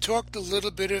 we talked a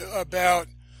little bit about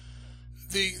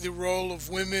the role of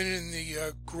women in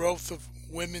the growth of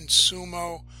women's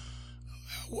sumo.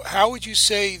 How would you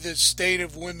say the state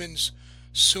of women's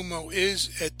sumo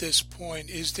is at this point?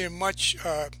 Is there much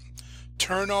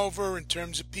turnover in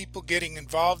terms of people getting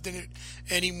involved in it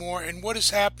anymore? And what has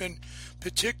happened,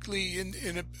 particularly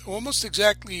in almost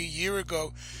exactly a year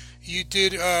ago, you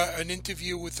did an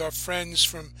interview with our friends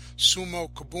from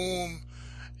Sumo Kaboom,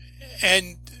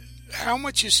 and how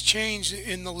much has changed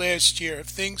in the last year? Have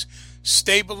things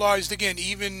stabilized again,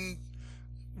 even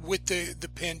with the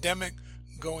pandemic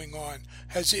going on?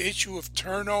 Has the issue of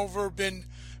turnover been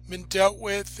dealt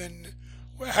with? And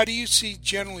how do you see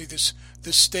generally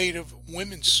the state of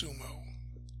women's sumo?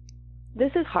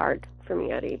 This is hard for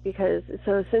me, Eddie, because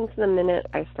since the minute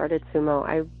I started sumo,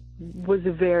 I was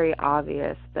very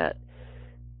obvious that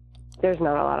there's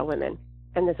not a lot of women,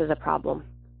 and this is a problem.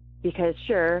 Because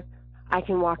sure, I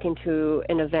can walk into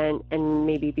an event and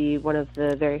maybe be one of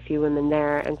the very few women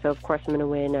there, and so of course I'm going to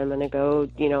win. I'm going to go,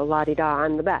 la-di-da,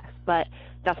 I'm the best. But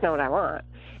that's not what I want,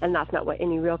 and that's not what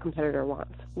any real competitor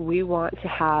wants. We want to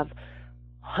have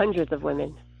hundreds of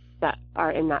women that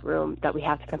are in that room that we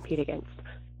have to compete against,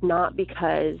 not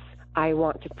because I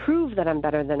want to prove that I'm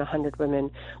better than 100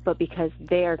 women, but because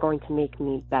they are going to make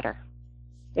me better.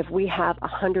 If we have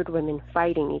 100 women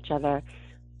fighting each other,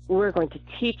 we're going to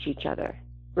teach each other.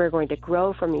 We're going to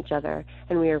grow from each other,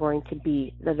 and we are going to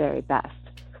be the very best.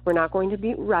 We're not going to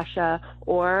beat Russia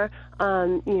or,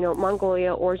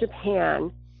 Mongolia or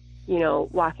Japan,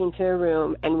 walking to a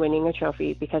room and winning a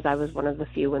trophy because I was one of the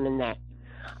few women there.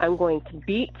 I'm going to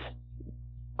beat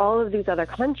all of these other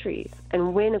countries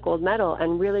and win a gold medal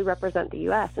and really represent the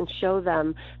U.S. and show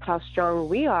them how strong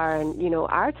we are and,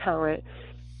 our talent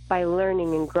by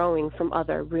learning and growing from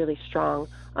other really strong,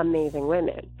 amazing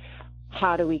women.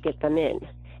 How do we get them in?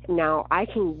 Now, I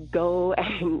can go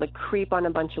and creep on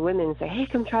a bunch of women and say, hey,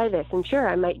 come try this. And sure,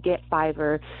 I might get 5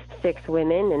 or 6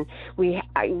 women. And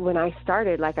when I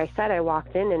started, like I said, I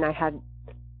walked in and I had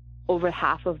over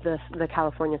half of the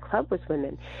California club was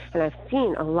women. And I've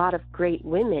seen a lot of great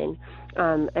women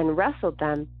and wrestled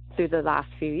them through the last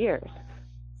few years.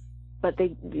 But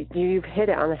you've hit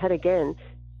it on the head again,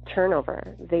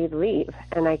 turnover. They leave.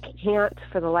 And I can't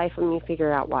for the life of me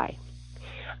figure out why.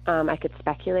 I could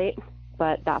speculate,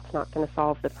 but that's not going to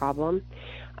solve the problem.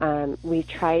 We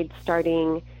tried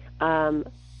starting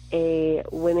a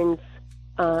women's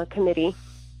committee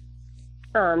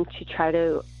to try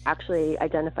to actually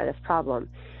identify this problem.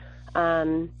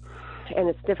 And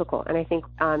it's difficult. And I think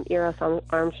Eros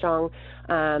Armstrong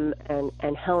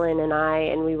and Helen and I,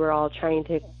 and we were all trying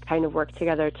to kind of work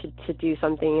together to do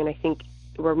something. And I think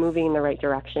we're moving in the right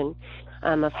direction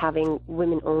of having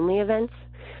women-only events.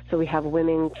 So we have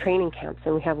women training camps,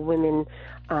 and we have women,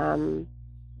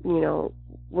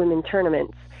 women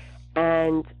tournaments.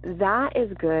 And that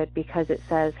is good because it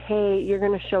says, hey, you're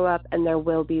going to show up and there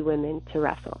will be women to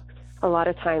wrestle. A lot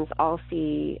of times I'll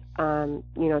see,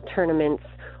 tournaments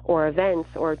or events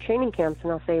or training camps,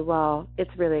 and I'll say, well,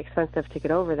 it's really expensive to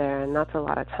get over there, and that's a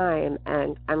lot of time,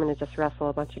 and I'm going to just wrestle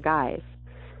a bunch of guys.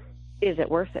 Is it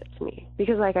worth it to me?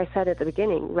 Because like I said at the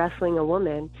beginning, wrestling a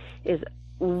woman is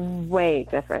way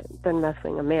different than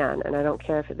wrestling a man, and I don't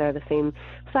care if they're the same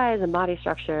size and body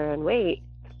structure and weight,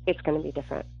 it's going to be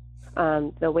different.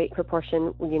 The weight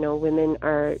proportion, women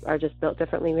are just built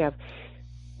differently. We have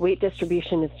weight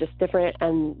distribution is just different,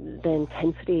 and the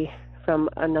intensity from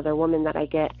another woman that I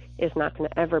get is not going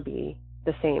to ever be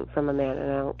the same from a man,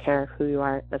 and I don't care who you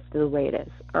are. That's the way it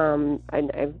is.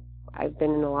 I've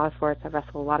been in a lot of sports. I've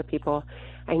wrestled a lot of people.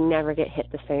 I never get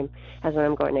hit the same as when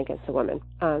I'm going against a woman.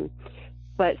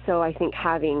 But so I think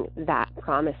having that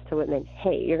promise to women,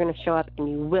 hey, you're going to show up and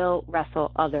you will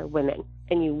wrestle other women,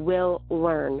 and you will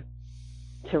learn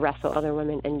to wrestle other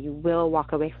women, and you will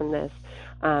walk away from this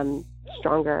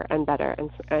stronger and better,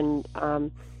 and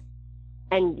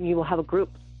you will have a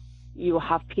group. You will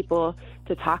have people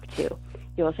to talk to.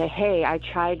 You will say, hey, I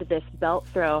tried this belt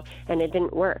throw and it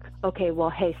didn't work. Okay, well,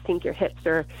 hey, sink your hips,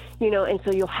 or, and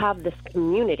so you'll have this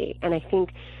community. And I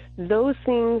think those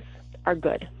things are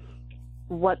good.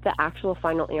 What the actual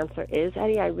final answer is,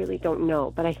 Eddie, I really don't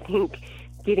know. But I think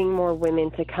getting more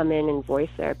women to come in and voice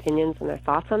their opinions and their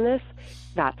thoughts on this,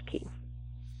 that's key.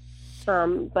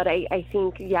 But I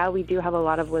think, we do have a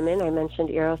lot of women. I mentioned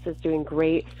Eros is doing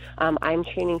great. I'm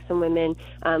training some women.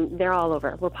 They're all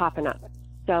over. We're popping up.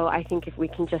 So I think if we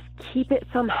can just keep it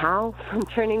somehow from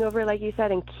turning over, like you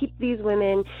said, and keep these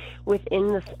women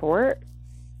within the sport,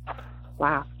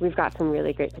 wow, we've got some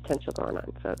really great potential going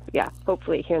on. So,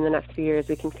 hopefully here in the next few years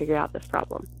we can figure out this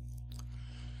problem.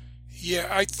 Yeah,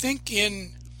 I think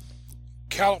in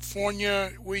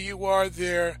California, where you are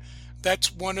there,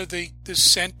 that's one of the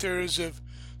centers of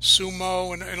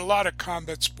sumo and a lot of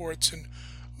combat sports and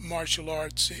martial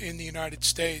arts in the United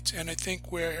States. And I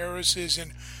think where Eros is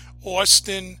in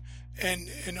Austin and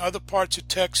in other parts of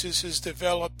Texas is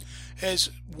developed as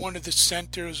one of the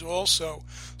centers also.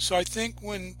 So I think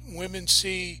when women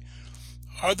see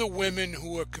other women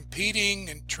who are competing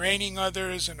and training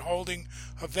others and holding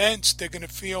events, they're going to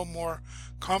feel more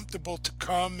comfortable to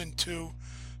come and to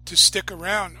stick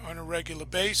around on a regular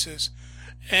basis.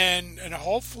 And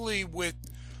hopefully with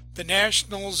the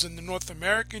Nationals and the North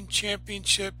American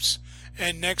Championships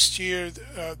and next year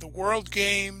the World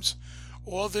Games,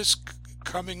 all this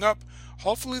coming up,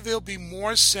 hopefully there'll be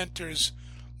more centers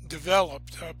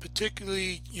developed,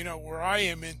 particularly, where I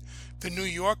am in the New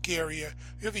York area.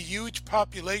 You have a huge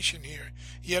population here.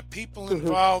 You have people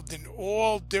involved in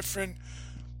all different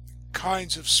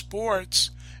kinds of sports.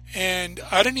 And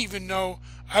I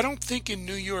don't think in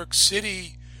New York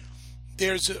City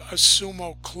there's a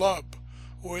sumo club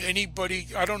or anybody.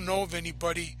 I don't know of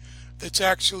anybody that's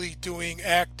actually doing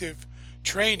active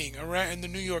training around in the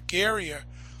New York area.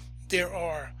 There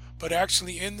are, but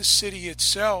actually in the city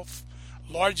itself,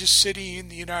 largest city in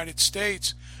the United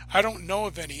States, I don't know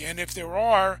of any. And if there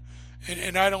are,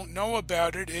 and I don't know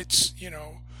about it, it's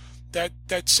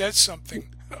that says something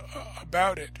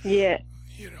about it. Yeah,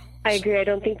 I agree. I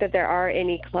don't think that there are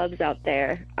any clubs out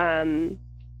there. I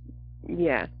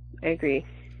agree.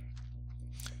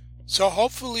 So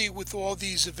hopefully with all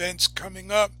these events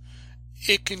coming up,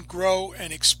 it can grow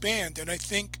and expand. And I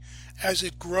think as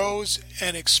it grows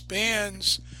and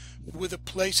expands with the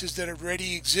places that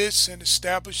already exist and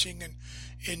establishing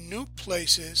in new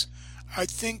places, I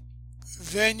think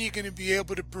then you're going to be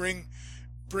able to bring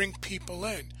people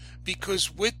in. Because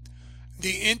with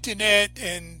the internet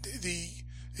and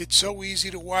it's so easy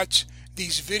to watch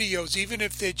these videos, even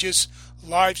if they're just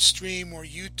live stream or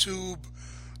YouTube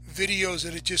videos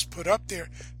that are just put up there,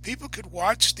 people could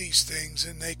watch these things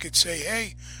and they could say,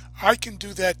 hey, I can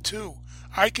do that too.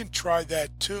 I can try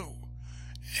that too.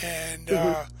 And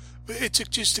it's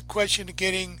just a question of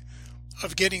getting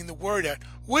the word out,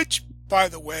 which, by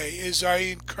the way, is I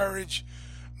encourage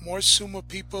more sumo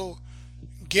people,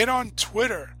 get on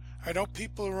Twitter. I know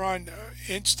people are on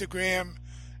Instagram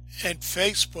and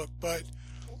Facebook, but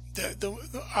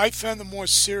I found the more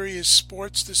serious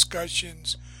sports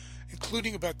discussions,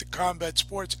 including about the combat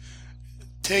sports,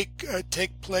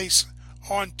 take place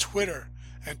on Twitter,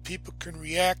 and people can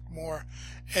react more.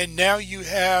 And now you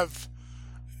have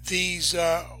these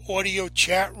audio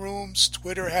chat rooms.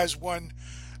 Twitter has one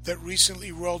that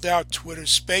recently rolled out, Twitter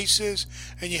Spaces,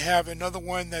 and you have another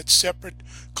one that's separate,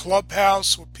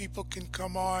 Clubhouse, where people can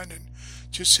come on and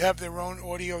just have their own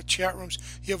audio chat rooms.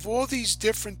 You have all these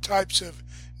different types of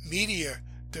media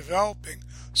developing.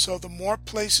 So the more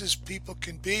places people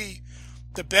can be,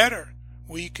 the better.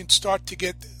 We can start to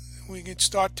get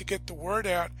the word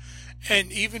out,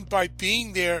 and even by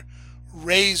being there,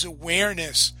 raise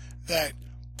awareness that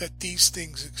these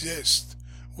things exist,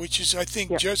 which is, I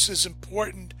think, just as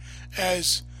important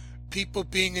as people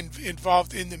being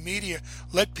involved in the media.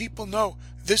 Let people know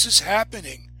this is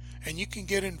happening, and you can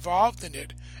get involved in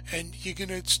it, and you're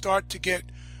going to start to get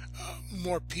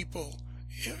more people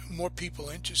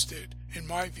interested, in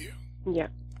my view.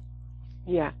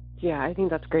 Yeah. Yeah, I think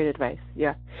that's great advice.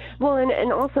 Yeah. Well,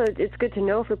 and also it's good to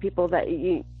know for people that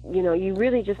you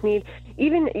really just need,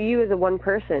 even you as a one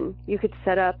person, you could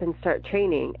set up and start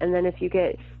training. And then if you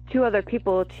get two other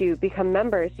people to become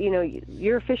members,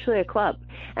 you're officially a club.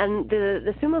 And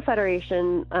the Sumo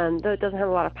Federation, though it doesn't have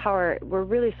a lot of power, we're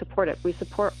really supportive. We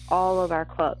support all of our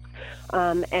clubs.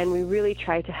 And we really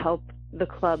try to help the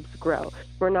clubs grow.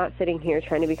 We're not sitting here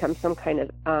trying to become some kind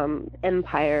of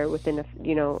empire within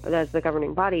as the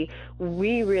governing body.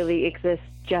 We really exist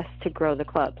just to grow the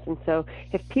clubs. And so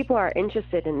if people are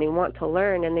interested and they want to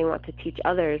learn and they want to teach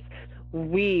others,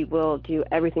 we will do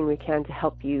everything we can to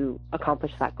help you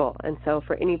accomplish that goal. And so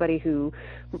for anybody who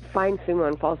finds sumo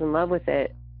and falls in love with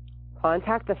it,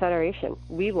 contact the Federation.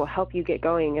 We will help you get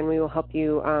going, and we will help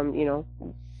you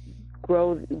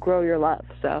grow your love.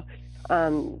 So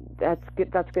that's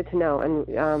good to know.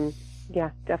 And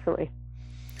yeah, definitely.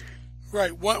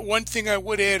 Right. One thing I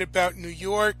would add about New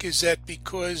York is that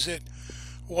because at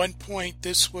one point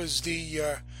this was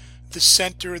the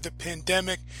center of the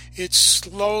pandemic, it's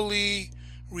slowly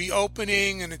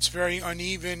reopening, and it's very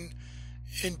uneven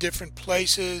in different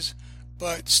places,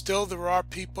 but still there are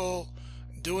people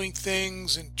doing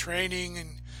things and training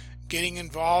and getting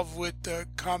involved with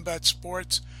combat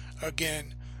sports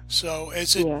again. So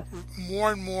as it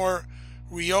more and more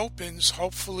reopens,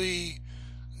 hopefully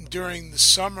during the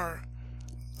summer,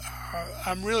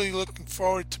 I'm really looking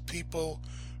forward to people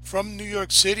from New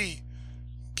York City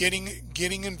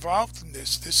getting involved in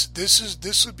this.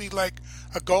 This would be like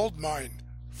a gold mine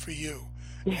for you.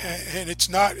 And it's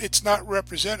not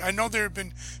represent. I know there have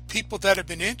been people that have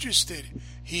been interested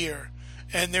here,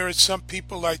 and there are some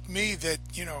people like me that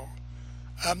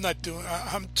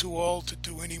I'm too old to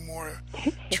do any more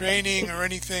training or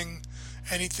anything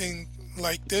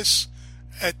like this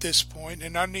at this point,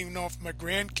 and I don't even know if my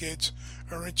grandkids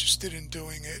are interested in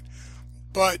doing it.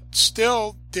 But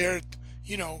still, there are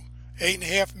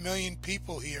 8.5 million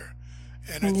people here,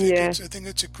 and I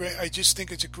just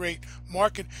think it's a great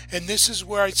market. And this is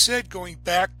where I said, going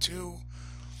back to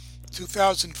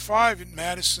 2005 at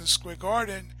Madison Square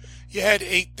Garden, you had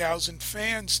 8,000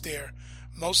 fans there,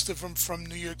 most of them from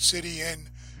New York City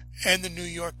and the New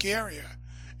York area.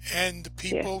 And the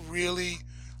people really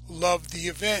loved the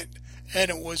event. And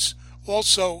it was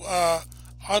also,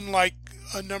 unlike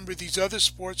a number of these other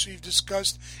sports we've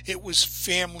discussed, it was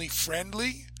family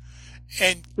friendly.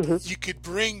 And you could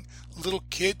bring little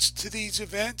kids to these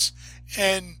events,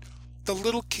 and the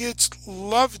little kids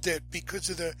loved it because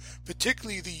of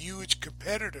particularly the huge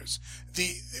competitors.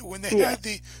 When they had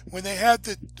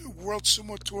the World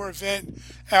Sumo Tour event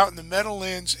out in the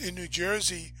Meadowlands in New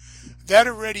Jersey, that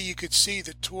already you could see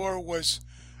the tour was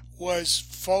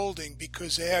folding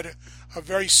because they had a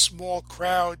very small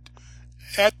crowd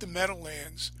at the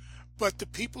Meadowlands. But the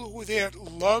people who were there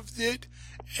loved it,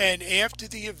 and after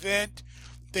the event,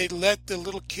 they let the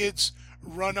little kids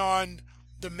run on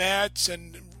the mats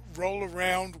and roll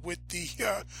around with the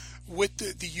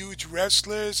huge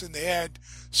wrestlers, and they had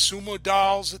sumo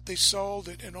dolls that they sold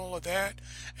and all of that.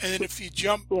 And then if you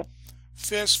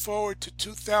fast forward to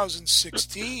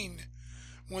 2016,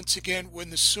 once again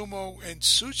when the sumo and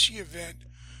sushi event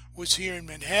was here in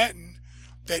Manhattan,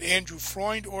 that Andrew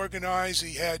Freund organized.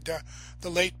 He had the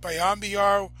late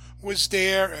Bayambiar was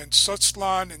there, and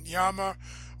Sutslan and Yama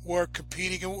were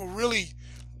competing, and were really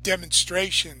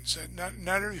demonstrations. And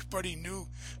not everybody knew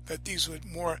that these were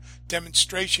more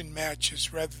demonstration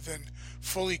matches rather than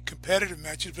fully competitive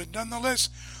matches. But nonetheless,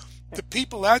 the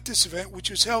people at this event,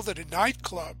 which was held at a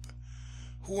nightclub,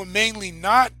 who were mainly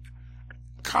not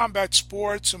combat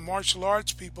sports and martial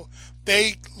arts people,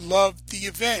 they loved the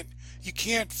event. You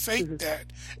can't fake that.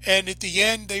 And at the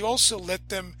end, they also let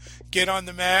them get on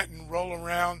the mat and roll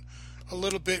around a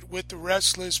little bit with the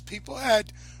wrestlers. People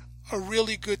had a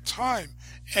really good time,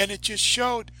 and it just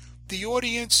showed the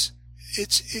audience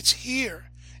it's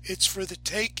here. It's for the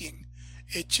taking.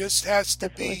 It just has to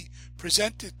be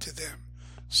presented to them.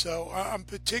 So I'm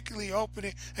particularly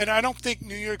opening, and I don't think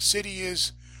New York City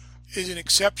is an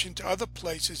exception to other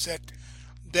places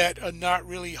that are not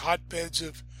really hotbeds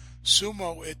of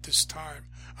sumo at this time.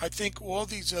 I think all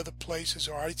these other places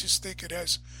are. I just think it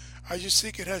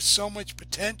has so much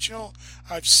potential.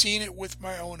 I've seen it with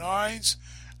my own eyes,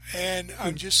 and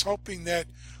I'm just hoping that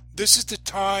this is the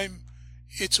time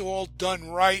it's all done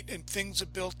right and things are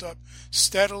built up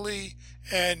steadily,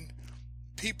 and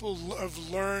people have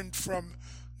learned from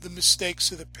the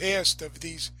mistakes of the past of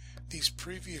these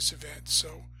previous events.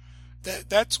 So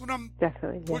that's what I'm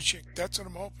pushing. That's what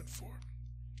I'm hoping for.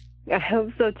 I hope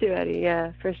so too, Eddie.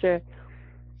 Yeah, for sure.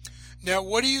 Now,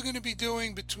 what are you going to be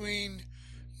doing between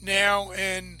now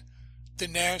and the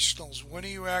Nationals? When are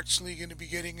you actually going to be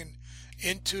getting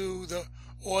into the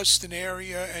Austin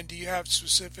area, and do you have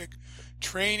specific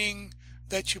training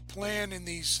that you plan in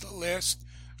these last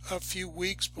few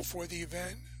weeks before the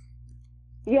event?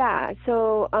 Yeah,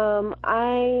 so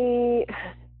I'm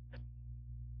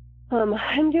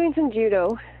doing some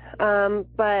judo,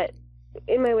 but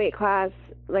in my weight class,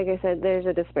 like I said, there's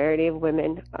a disparity of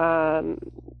women.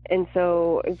 And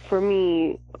so for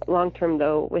me, long term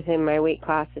though, within my weight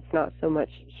class, it's not so much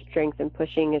strength and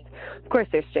pushing. It's, of course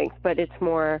there's strength, but it's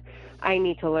more, I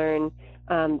need to learn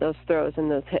those throws and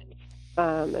those hips.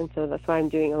 And so that's why I'm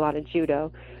doing a lot of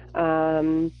judo.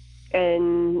 And,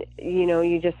 you know,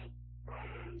 you just,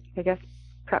 I guess,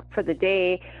 prep for the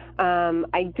day.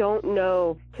 I don't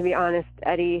know, to be honest,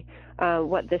 Eddie,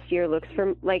 what this year looks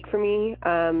like for me.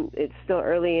 It's still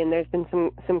early, and there's been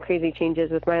some crazy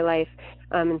changes with my life.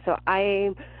 And so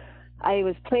I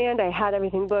was planned. I had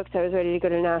everything booked. I was ready to go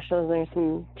to Nationals, and there's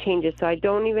some changes. So I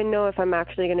don't even know if I'm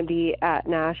actually going to be at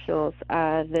Nationals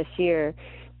this year.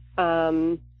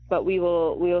 But we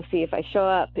will see. If I show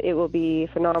up, it will be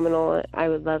phenomenal. I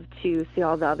would love to see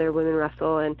all the other women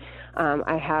wrestle, and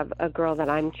I have a girl that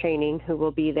I'm training who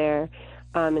will be there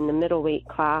in the middleweight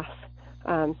class.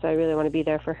 So I really want to be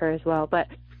there for her as well. But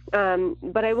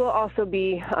I will also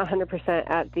be 100%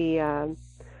 at the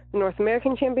North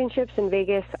American Championships in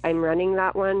Vegas. I'm running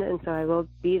that one, and so I will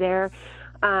be there.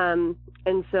 And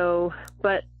so,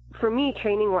 but for me,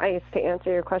 training-wise, to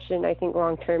answer your question, I think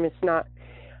long-term it's not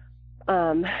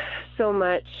so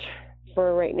much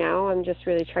for right now. I'm just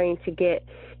really trying to get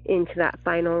into that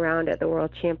final round at the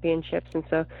World Championships. And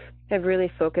so I've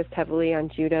really focused heavily on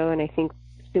judo, and I think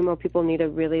sumo people need to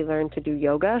really learn to do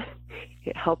yoga.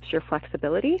 It helps your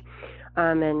flexibility.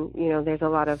 And, you know, there's a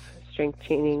lot of strength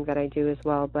training that I do as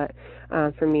well. But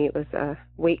for me, it was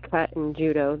weight cut and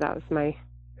judo. That was my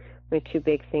two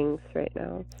big things right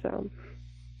now. So,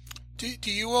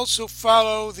 do you also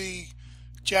follow the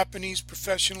Japanese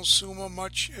professional sumo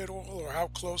much at all, or how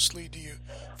closely do you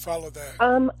follow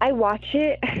that? I watch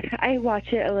it. I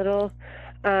watch it a little.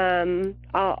 You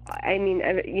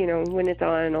know, when it's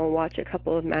on, I'll watch a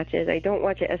couple of matches. I don't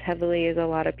watch it as heavily as a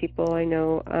lot of people. I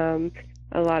know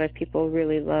a lot of people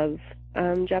really love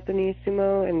Japanese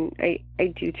sumo, and I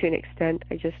do to an extent.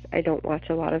 I don't watch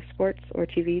a lot of sports or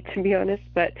TV, to be honest,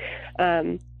 but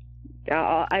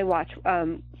I watch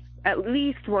at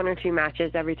least one or two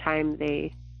matches every time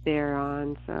they're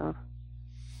on. So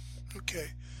okay,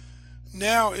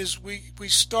 now as we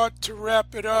start to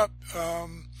wrap it up,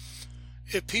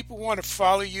 if people want to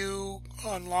follow you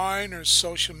online or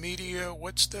social media,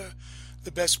 what's the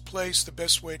best place, the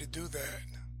best way to do that?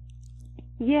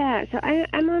 Yeah, so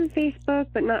I'm on Facebook,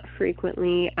 but not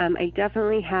frequently. I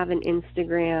definitely have an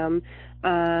Instagram,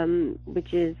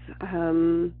 which is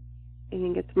I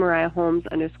think it's Mariah Holmes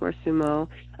 _sumo.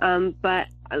 But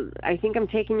I think I'm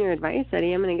taking your advice,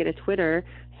 Eddie. I'm going to get a Twitter.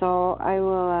 So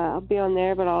I'll be on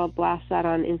there, but I'll blast that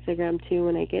on Instagram too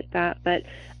when I get that. But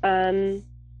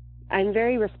I'm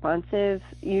very responsive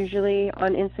usually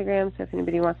on Instagram, so if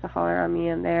anybody wants to holler on me,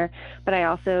 I'm there. But I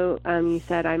also, you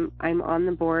said I'm on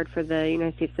the board for the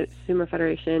United States Sumo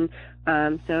Federation.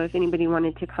 So if anybody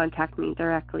wanted to contact me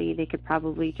directly, they could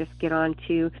probably just get on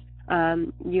to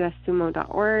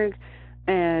ussumo.org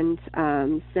and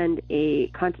send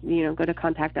go to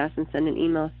contact us and send an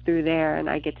email through there, and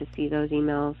I get to see those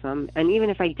emails. And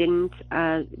even if I didn't,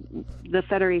 the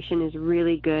Federation is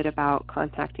really good about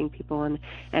contacting people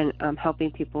and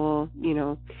helping people, you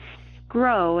know,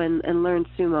 grow and learn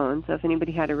sumo. And so if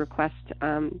anybody had a request,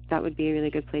 that would be a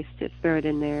really good place to throw it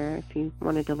in there. If you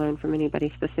wanted to learn from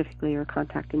anybody specifically or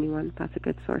contact anyone, that's a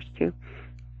good source too.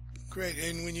 Great.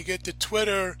 And when you get to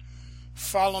Twitter,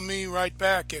 follow me right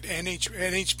back at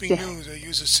NHB Yeah. News. I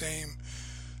use the same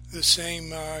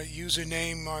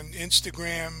username on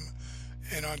Instagram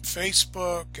and on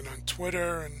Facebook and on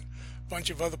Twitter and a bunch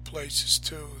of other places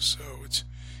too. So it's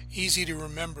easy to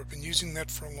remember. I've been using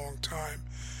that for a long time.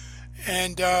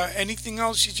 And anything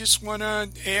else you just want to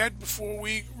add before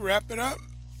we wrap it up?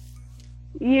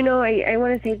 You know, I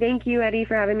want to say thank you, Eddie,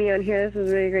 for having me on here. This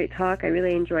was a really great talk. I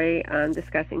really enjoy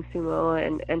discussing sumo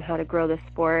and how to grow the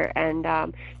sport. And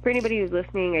for anybody who's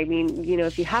listening, I mean, you know,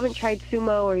 if you haven't tried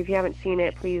sumo or if you haven't seen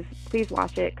it, please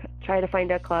watch it. Try to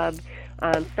find a club.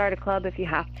 Start a club if you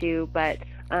have to. But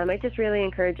I just really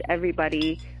encourage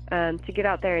everybody to get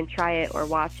out there and try it or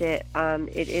watch it.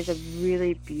 It is a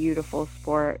really beautiful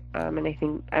sport, and I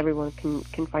think everyone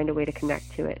can find a way to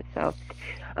connect to it. So,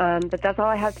 but that's all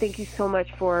I have. Thank you so much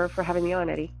for having me on,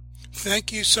 Eddie.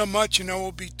 Thank you so much. You know,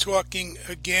 we'll be talking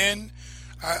again.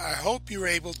 I hope you're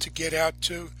able to get out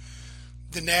to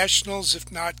the Nationals.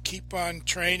 If not, keep on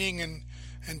training and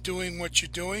and doing what you're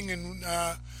doing, and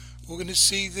we're going to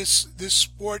see this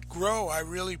sport grow. I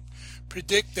really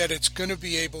predict that it's going to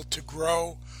be able to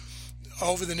grow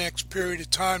over the next period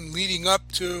of time leading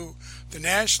up to the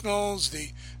Nationals, the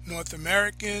North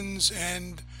Americans,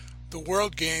 and the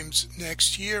World Games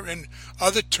next year, and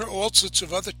all sorts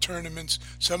of other tournaments,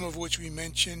 some of which we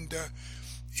mentioned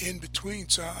in between.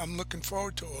 So I'm looking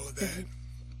forward to all of that.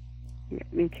 Yeah,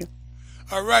 me too.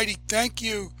 All righty. Thank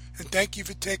you. And thank you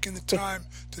for taking the time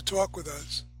to talk with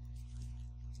us.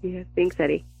 Yeah, thanks,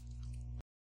 Eddie.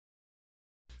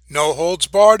 No Holds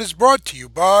Barred is brought to you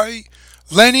by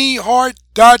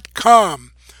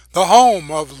LennyHart.com, the home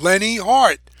of Lenny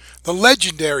Hart, the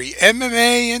legendary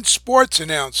MMA and sports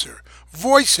announcer,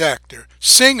 voice actor,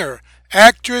 singer,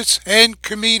 actress, and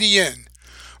comedian.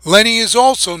 Lenny is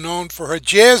also known for her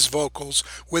jazz vocals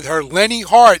with her Lenny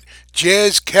Hart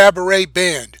Jazz Cabaret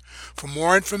Band. For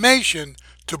more information,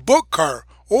 to book her,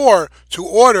 or to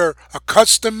order a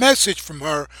custom message from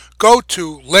her, go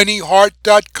to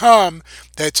LennyHart.com.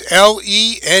 That's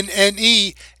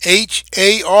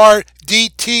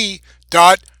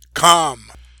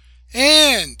LennyHart.com.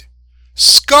 And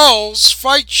Skulls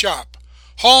Fight Shop,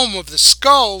 home of the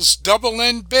Skulls Double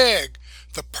End Bag,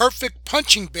 the perfect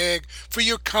punching bag for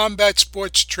your combat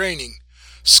sports training.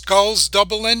 Skulls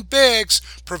Double End Bags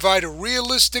provide a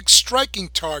realistic striking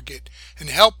target and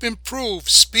help improve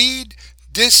speed,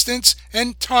 distance,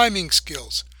 and timing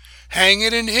skills. Hang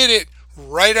it and hit it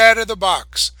right out of the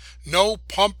box. No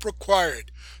pump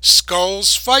required.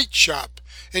 Skulls Fight Shop,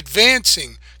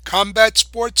 advancing combat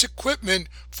sports equipment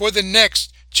for the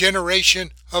next generation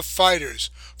of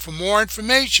fighters. For more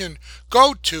information,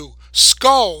 go to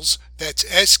Skulls, that's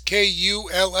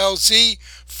SKULLZ,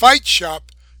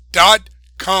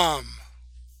 fightshop.com.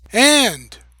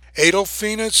 And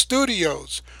Adolphina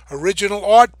Studios, original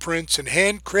art prints and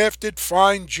handcrafted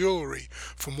fine jewelry.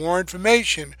 For more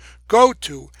information, go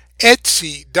to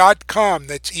Etsy.com,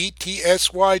 that's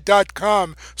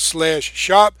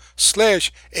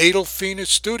Etsy.com/shop/Adolphina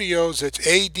Studios, that's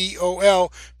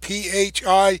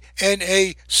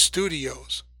ADOLPHINA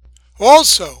Studios.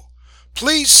 Also,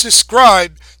 please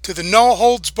subscribe to the No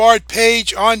Holds Barred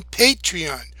page on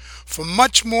Patreon for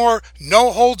much more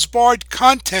No Holds Barred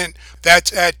content.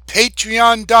 That's at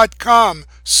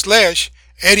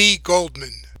patreon.com/Eddie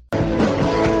Goldman.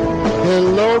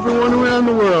 Hello, everyone around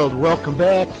the world. Welcome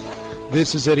back.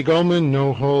 This is Eddie Goldman,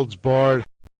 No Holds Barred.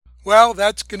 Well,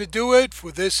 that's going to do it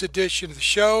for this edition of the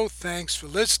show. Thanks for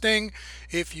listening.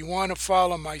 If you want to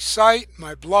follow my site,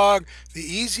 my blog, the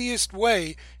easiest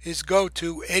way is go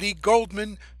to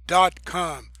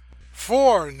eddiegoldman.com.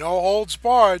 For No Holds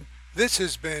Barred, this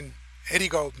has been Eddie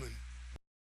Goldman.